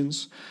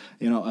regulations.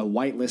 A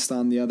whitelist,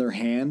 on the other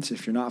hand,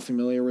 if you're not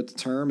familiar with the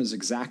term, is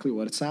exactly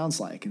what it sounds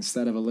like.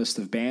 Instead of a list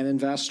of banned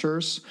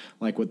investors,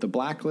 like with the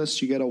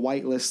blacklist, you get a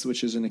whitelist,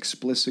 which is an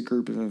explicit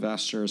group of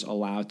investors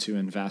allowed to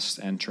invest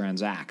and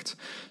transact.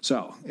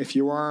 So if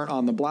you aren't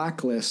on the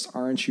blacklist,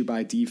 aren't you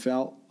by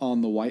default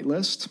on the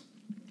whitelist?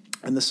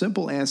 And the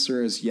simple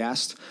answer is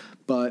yes.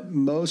 But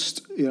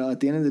most,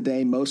 at the end of the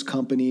day, most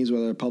companies,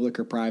 whether public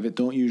or private,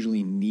 don't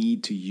usually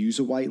need to use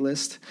a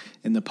whitelist.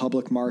 In the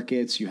public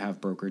markets, you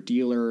have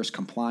broker-dealers,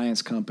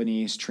 compliance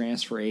companies,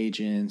 transfer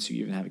agents,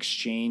 you even have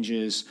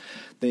exchanges.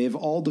 They've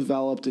all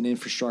developed an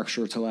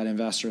infrastructure to let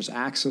investors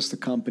access the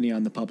company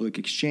on the public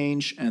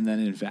exchange and then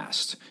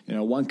invest.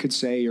 One could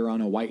say you're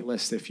on a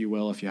whitelist, if you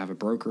will, if you have a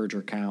brokerage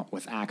account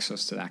with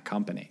access to that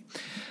company.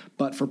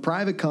 But for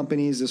private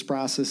companies, this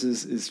process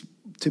is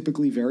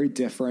typically very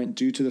different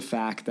due to the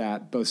fact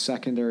that both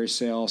secondary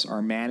sales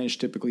are managed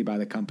typically by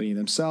the company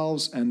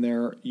themselves, and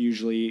they're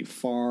usually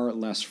far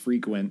less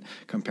frequent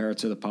compared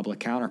to the public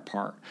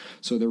counterpart.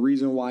 So the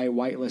reason why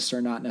whitelists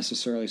are not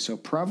necessarily so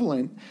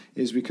prevalent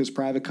is because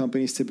private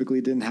companies typically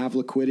didn't have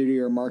liquidity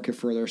or market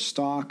for their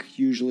stock,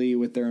 usually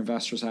with their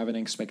investors having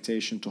an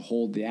expectation to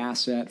hold the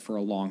asset for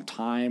a long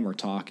time. We're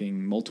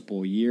talking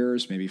multiple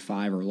years, maybe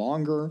 5 or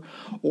longer,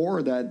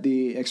 or that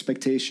the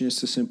expectation is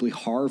to simply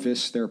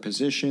harvest their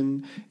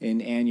position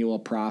in annual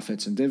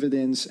profits and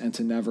dividends and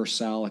to never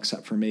sell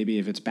except for maybe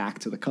if it's back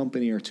to the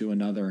company or to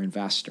another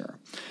investor.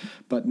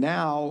 But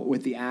now,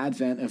 with the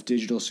advent of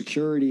digital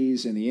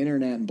securities and the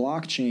internet and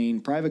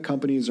blockchain, private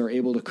companies are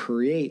able to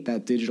create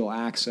that digital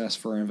access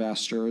for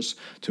investors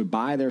to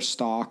buy their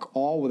stock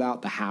all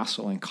without the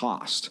hassle and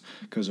cost.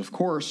 Because, of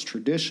course,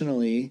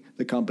 traditionally,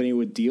 the company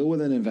would deal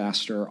with an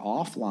investor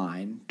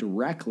offline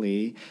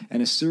directly,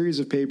 and a series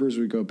of papers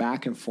would go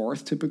back and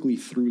forth, typically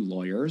through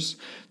lawyers,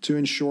 to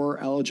ensure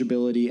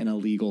eligibility in a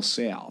legal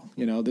sale.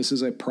 This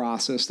is a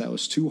process that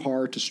was too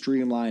hard to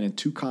streamline and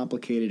too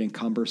complicated and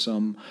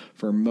cumbersome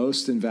for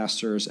most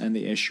investors and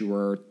the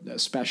issuer,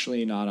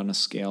 especially not on a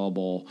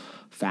scalable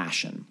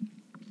fashion.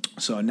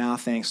 So now,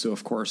 thanks to,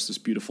 of course, this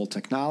beautiful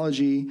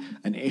technology,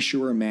 an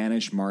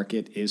issuer-managed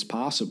market is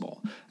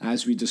possible.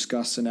 As we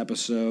discussed in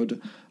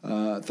episode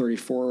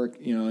 34,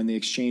 in the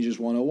Exchanges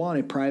 101,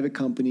 a private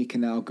company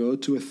can now go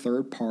to a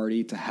third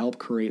party to help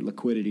create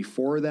liquidity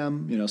for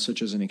them,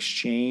 such as an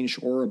exchange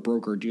or a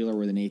broker-dealer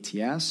with an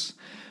ATS.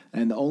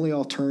 And the only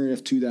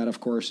alternative to that, of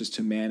course, is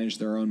to manage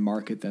their own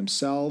market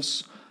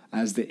themselves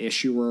as the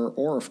issuer,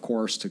 or, of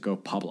course, to go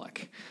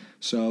public.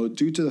 So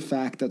due to the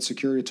fact that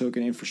security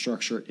token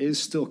infrastructure is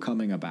still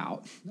coming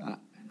about,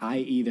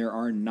 i.e. there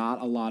are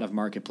not a lot of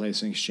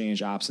marketplace and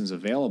exchange options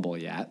available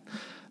yet,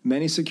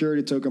 many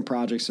security token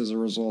projects as a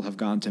result have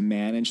gone to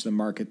manage the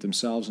market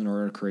themselves in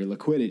order to create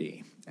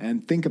liquidity.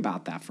 And think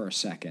about that for a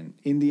second.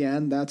 In the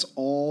end, that's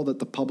all that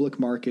the public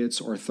markets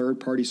or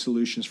third-party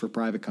solutions for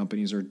private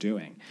companies are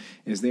doing,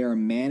 is they are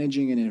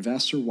managing an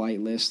investor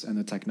whitelist and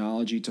the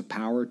technology to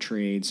power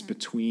trades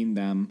between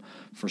them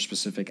for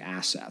specific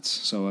assets.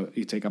 So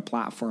you take a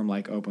platform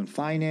like Open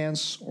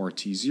Finance or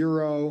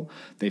T0,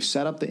 they've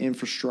set up the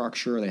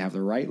infrastructure, they have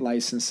the right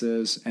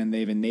licenses, and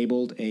they've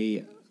enabled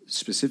a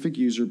specific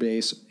user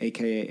base,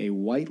 aka a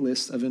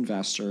whitelist of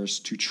investors,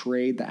 to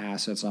trade the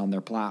assets on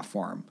their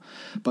platform.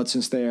 But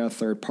since they are a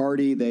third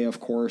party, they of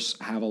course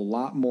have a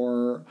lot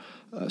more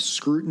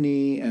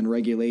scrutiny and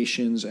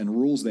regulations and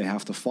rules they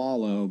have to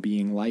follow,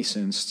 being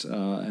licensed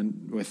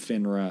and with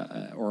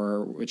FINRA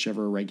or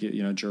whichever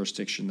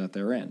jurisdiction that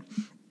they're in.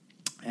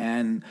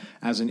 And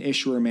as an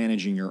issuer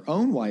managing your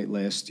own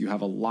whitelist, you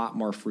have a lot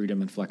more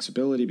freedom and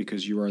flexibility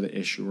because you are the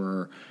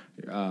issuer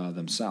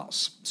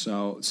themselves.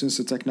 So since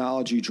the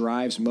technology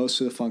drives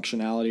most of the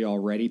functionality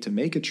already to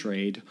make a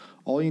trade,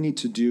 all you need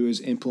to do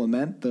is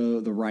implement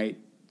the right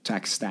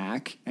tech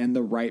stack and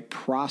the right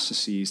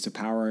processes to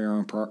power your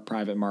own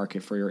private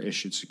market for your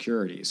issued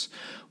securities.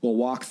 We'll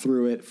walk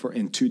through it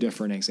in 2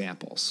 different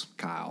examples.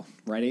 Kyle,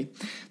 ready?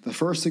 The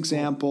first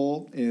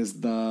example is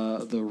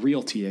the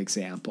realty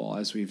example.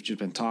 As we've just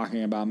been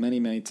talking about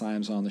many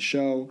times on the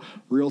show,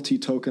 realty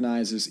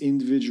tokenizes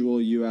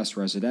individual U.S.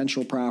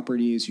 residential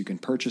properties. You can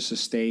purchase a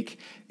stake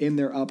in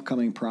their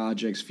upcoming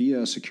projects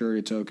via a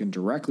security token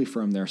directly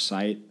from their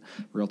site,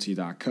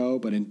 realty.co.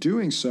 But in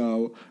doing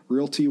so,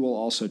 Realty will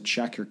also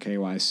check your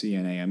KYC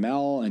and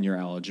AML and your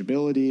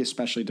eligibility,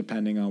 especially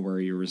depending on where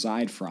you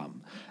reside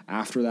from.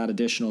 After that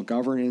additional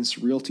governance,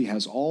 Realty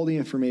has all the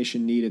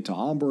information needed to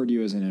onboard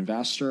you as an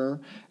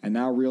investor, and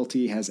now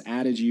Realty has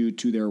added you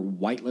to their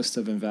whitelist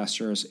of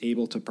investors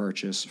able to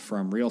purchase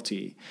from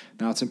Realty.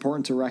 Now, it's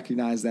important to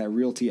recognize that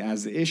Realty,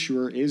 as the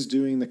issuer, is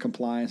doing the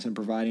compliance and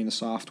providing the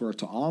software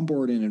to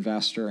onboard an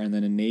investor and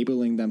then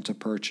enabling them to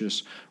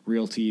purchase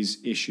Realty's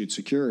issued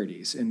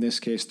securities, in this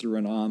case through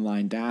an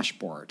online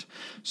dashboard.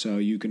 So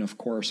you can, of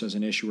course, as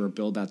an issuer,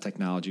 build that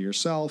technology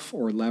yourself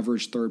or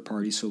leverage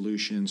third-party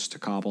solutions to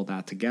cobble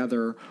that together,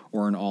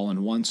 or an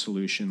all-in-one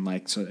solution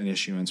like an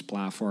issuance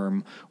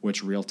platform,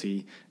 which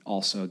Realty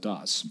also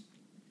does.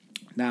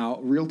 Now,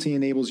 Realty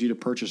enables you to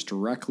purchase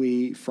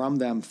directly from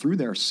them through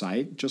their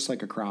site, just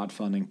like a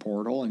crowdfunding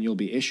portal, and you'll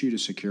be issued a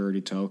security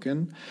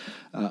token,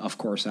 of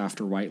course,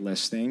 after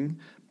whitelisting.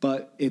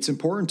 But it's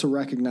important to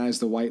recognize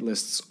the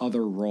whitelist's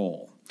other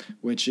role,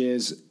 which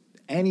is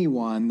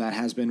anyone that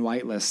has been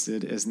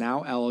whitelisted is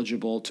now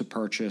eligible to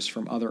purchase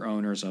from other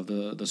owners of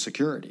the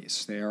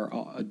securities. They are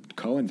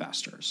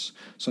co-investors.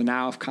 So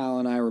now if Kyle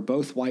and I were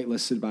both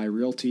whitelisted by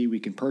Realty, we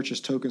can purchase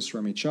tokens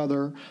from each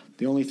other.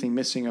 The only thing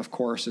missing, of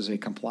course, is a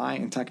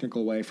compliant and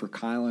technical way for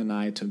Kyle and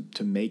I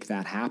to make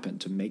that happen,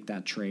 to make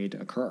that trade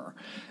occur.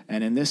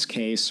 And in this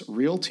case,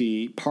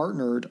 Realty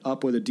partnered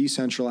up with a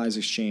decentralized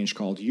exchange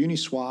called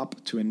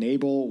Uniswap to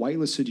enable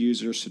whitelisted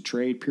users to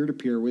trade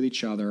peer-to-peer with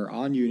each other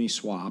on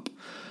Uniswap,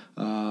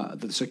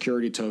 the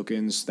security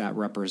tokens that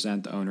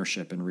represent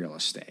ownership in real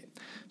estate.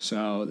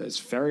 So it's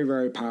very,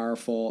 very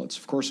powerful. It's,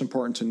 of course,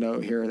 important to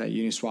note here that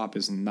Uniswap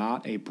is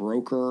not a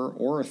broker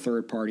or a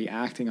third party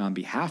acting on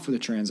behalf of the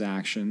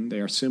transaction.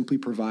 They are simply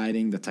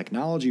providing the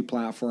technology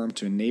platform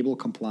to enable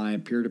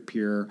compliant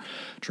peer-to-peer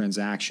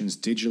transactions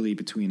digitally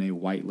between a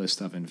whitelist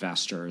of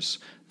investors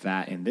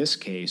that, in this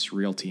case,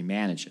 Realty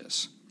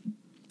manages.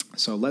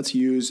 So let's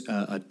use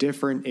a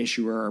different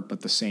issuer,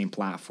 but the same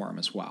platform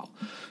as well.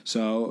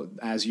 So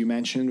as you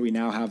mentioned, we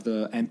now have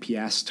the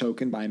MPS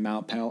token by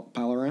Mount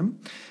Pelerin.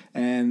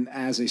 And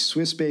as a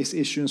Swiss-based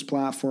issuance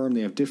platform,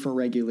 they have different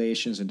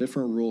regulations and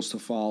different rules to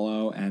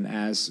follow. And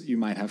as you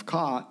might have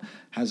caught,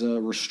 has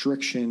a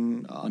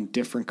restriction on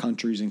different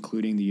countries,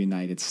 including the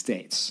United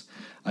States.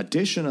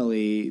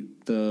 Additionally,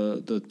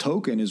 the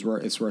token is where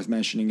it's worth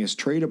mentioning is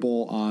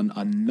tradable on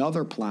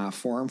another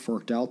platform,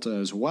 Fork Delta,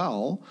 as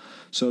well.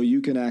 So you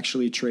can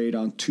actually trade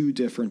on two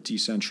different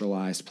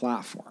decentralized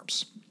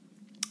platforms.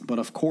 But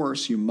of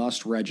course, you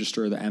must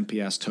register the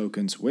MPS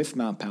tokens with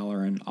Mount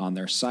Pelerin on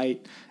their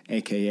site,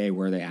 aka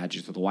where they add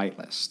you to the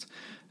whitelist.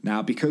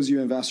 Now, because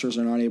you investors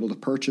are not able to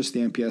purchase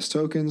the MPS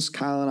tokens,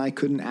 Kyle and I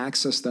couldn't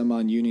access them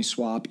on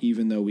Uniswap,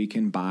 even though we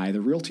can buy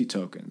the Realty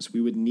tokens. We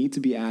would need to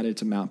be added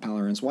to Mount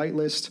Pelerin's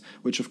whitelist,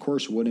 which of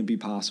course wouldn't be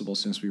possible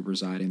since we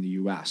reside in the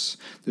US.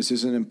 This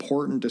is an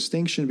important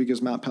distinction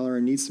because Mount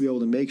Pelerin needs to be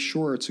able to make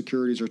sure its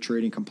securities are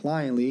trading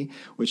compliantly,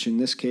 which in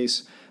this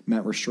case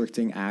meant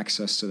restricting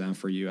access to them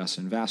for US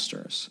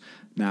investors.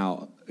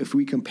 Now, if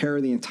we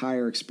compare the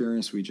entire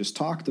experience we just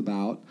talked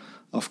about,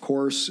 of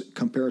course,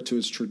 compared to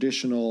its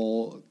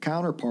traditional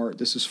counterpart,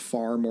 this is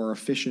far more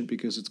efficient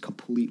because it's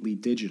completely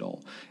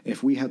digital.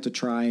 If we had to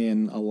try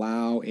and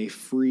allow a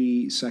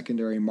free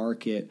secondary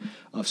market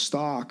of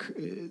stock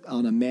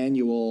on a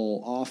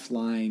manual,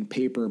 offline,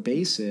 paper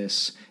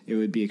basis, it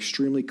would be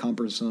extremely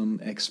cumbersome,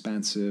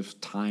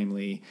 expensive,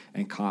 timely,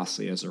 and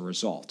costly as a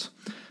result.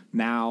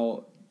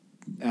 Now,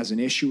 as an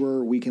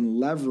issuer, we can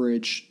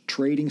leverage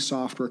trading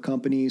software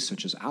companies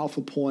such as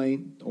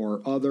AlphaPoint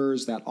or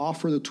others that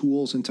offer the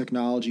tools and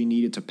technology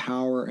needed to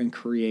power and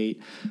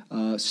create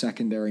a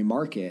secondary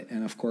market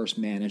and, of course,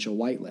 manage a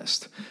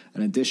whitelist.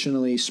 And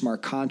additionally,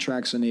 smart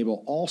contracts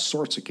enable all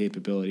sorts of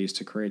capabilities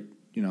to create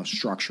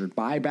structured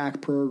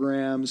buyback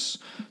programs.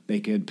 They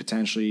could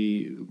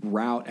potentially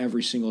route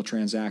every single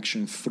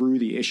transaction through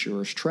the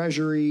issuer's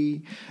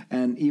treasury,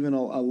 and even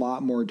a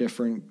lot more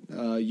different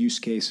use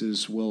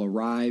cases will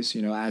arise,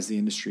 as the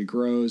industry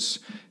grows.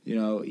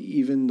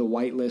 Even the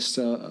whitelist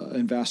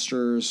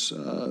investors,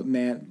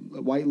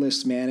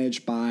 whitelists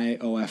managed by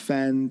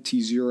OFN,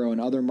 T0, and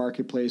other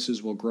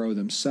marketplaces will grow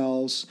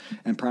themselves,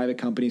 and private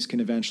companies can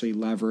eventually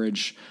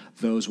leverage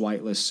those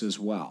whitelists as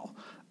well.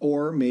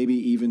 Or maybe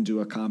even do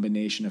a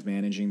combination of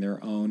managing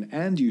their own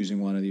and using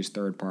one of these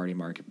third-party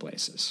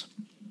marketplaces.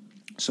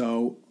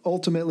 So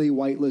ultimately,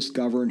 whitelists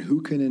govern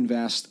who can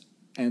invest,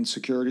 and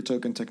security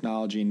token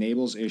technology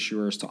enables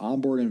issuers to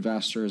onboard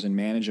investors and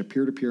manage a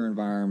peer-to-peer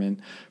environment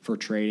for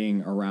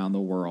trading around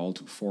the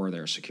world for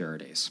their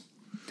securities.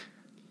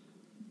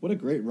 What a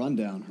great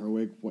rundown,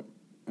 Herwig.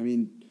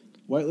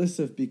 Whitelists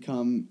have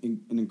become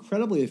an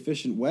incredibly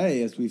efficient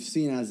way, as we've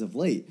seen as of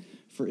late,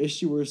 for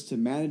issuers to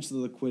manage the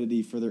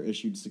liquidity for their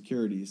issued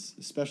securities,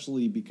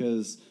 especially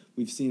because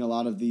we've seen a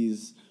lot of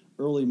these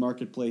early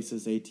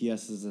marketplaces,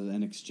 ATSs,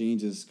 and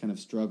exchanges kind of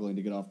struggling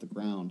to get off the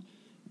ground.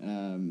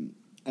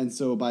 And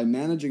so by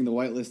managing the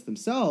whitelist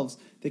themselves,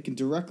 they can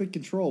directly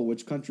control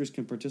which countries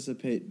can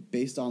participate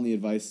based on the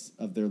advice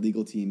of their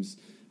legal teams,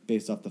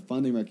 based off the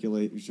funding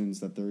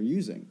regulations that they're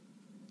using.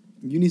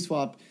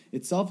 Uniswap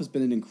itself has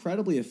been an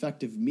incredibly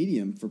effective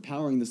medium for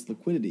powering this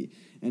liquidity.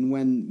 And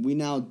when we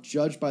now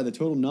judge by the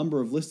total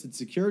number of listed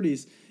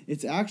securities,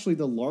 it's actually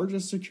the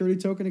largest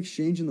security token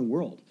exchange in the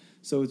world.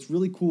 So it's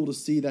really cool to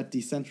see that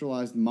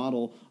decentralized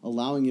model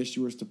allowing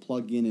issuers to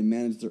plug in and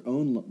manage their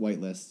own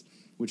whitelists,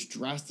 which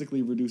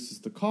drastically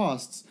reduces the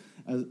costs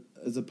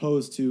as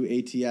opposed to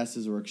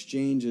ATSs or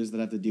exchanges that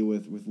have to deal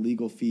with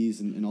legal fees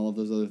and all of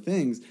those other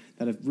things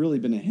that have really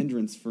been a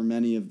hindrance for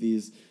many of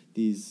these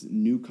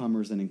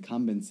newcomers and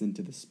incumbents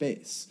into the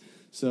space.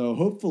 So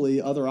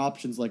hopefully other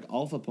options like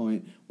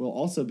AlphaPoint will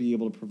also be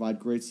able to provide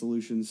great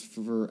solutions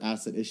for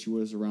asset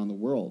issuers around the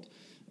world.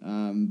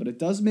 But it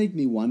does make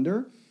me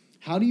wonder,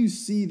 how do you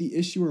see the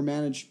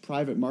issuer-managed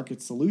private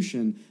market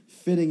solution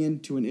fitting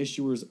into an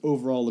issuer's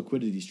overall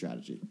liquidity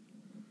strategy?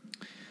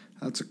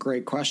 That's a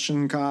great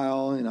question,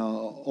 Kyle.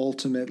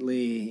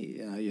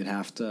 Ultimately, you'd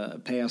have to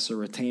pay us a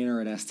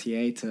retainer at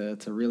STA to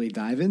really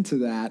dive into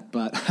that,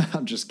 but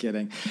I'm just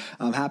kidding.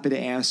 I'm happy to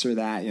answer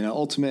that.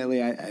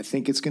 Ultimately, I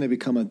think it's going to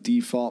become a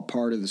default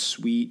part of the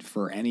suite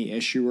for any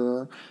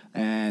issuer,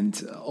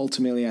 and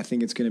ultimately, I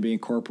think it's going to be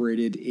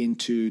incorporated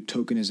into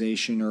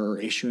tokenization or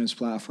issuance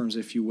platforms,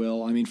 if you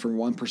will. From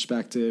one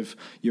perspective,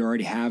 you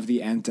already have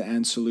the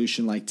end-to-end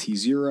solution like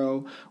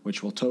T0,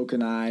 which will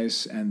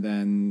tokenize and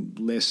then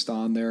list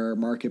on there their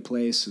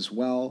marketplace as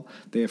well.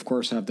 They, of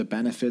course, have the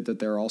benefit that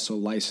they're also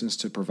licensed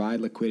to provide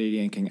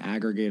liquidity and can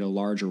aggregate a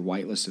larger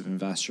whitelist of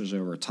investors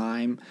over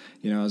time.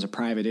 As a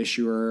private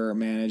issuer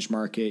managed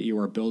market, you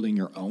are building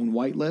your own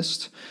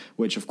whitelist,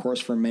 which, of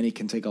course, for many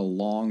can take a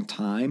long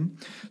time.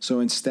 So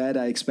instead,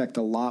 I expect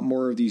a lot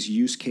more of these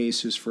use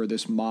cases for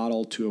this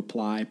model to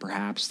apply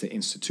perhaps to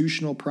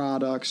institutional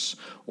products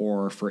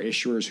or for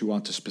issuers who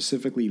want to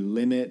specifically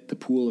limit the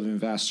pool of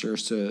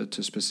investors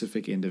to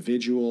specific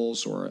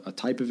individuals or a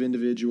type of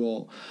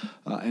individual.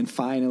 And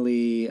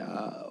finally,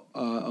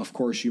 of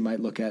course, you might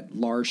look at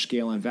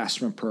large-scale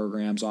investment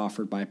programs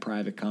offered by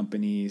private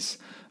companies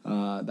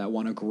that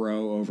want to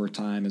grow over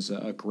time as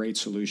a great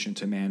solution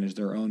to manage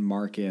their own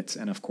markets.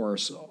 And, of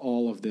course,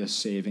 all of this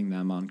saving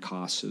them on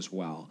costs as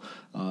well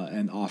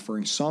and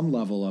offering some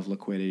level of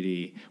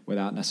liquidity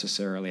without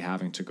necessarily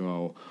having to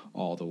go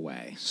all the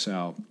way.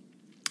 So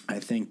I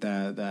think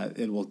that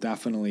it will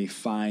definitely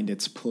find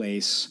its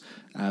place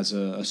as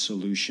a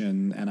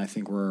solution, and I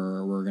think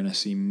we're going to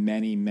see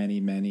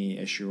many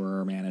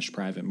issuer managed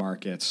private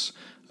markets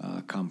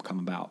come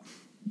about.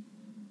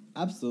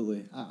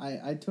 Absolutely.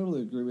 I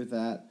totally agree with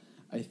that.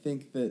 I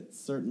think that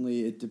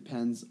certainly it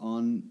depends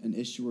on an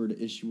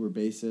issuer-to-issuer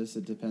basis.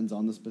 It depends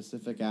on the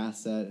specific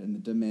asset and the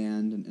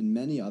demand and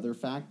many other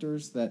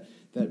factors that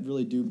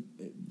really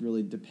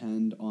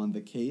depend on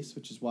the case,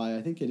 which is why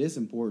I think it is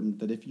important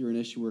that if you're an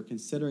issuer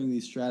considering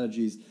these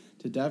strategies,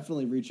 to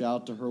definitely reach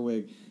out to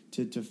Herwig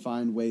to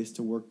find ways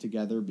to work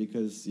together,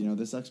 because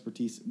this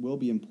expertise will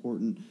be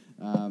important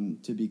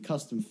to be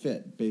custom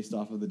fit based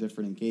off of the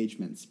different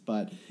engagements.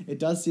 But it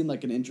does seem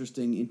like an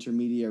interesting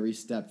intermediary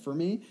step for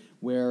me,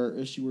 where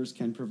issuers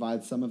can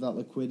provide some of that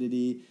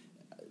liquidity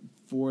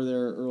for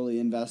their early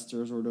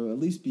investors, or to at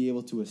least be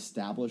able to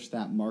establish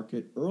that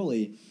market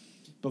early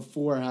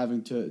before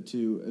having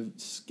to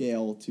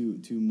scale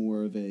to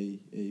more of a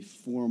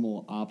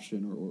formal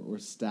option or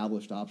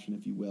established option,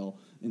 if you will,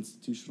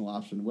 institutional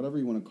option, whatever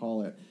you want to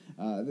call it.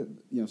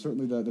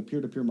 Certainly the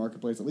peer-to-peer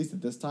marketplace, at least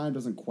at this time,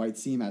 doesn't quite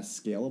seem as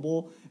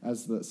scalable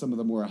as some of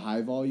the more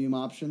high-volume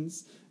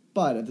options.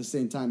 But at the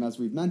same time, as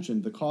we've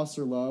mentioned, the costs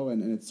are low,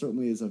 and it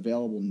certainly is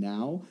available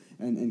now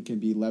and can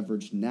be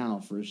leveraged now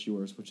for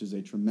issuers, which is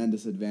a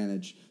tremendous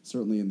advantage,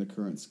 certainly in the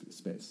current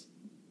space.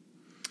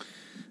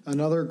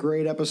 Another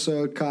great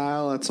episode,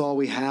 Kyle. That's all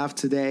we have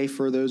today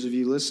for those of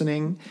you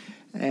listening,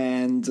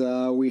 and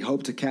we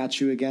hope to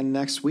catch you again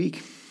next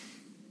week.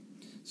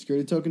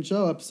 Security Token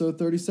Show, episode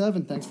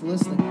 37. Thanks for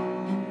listening.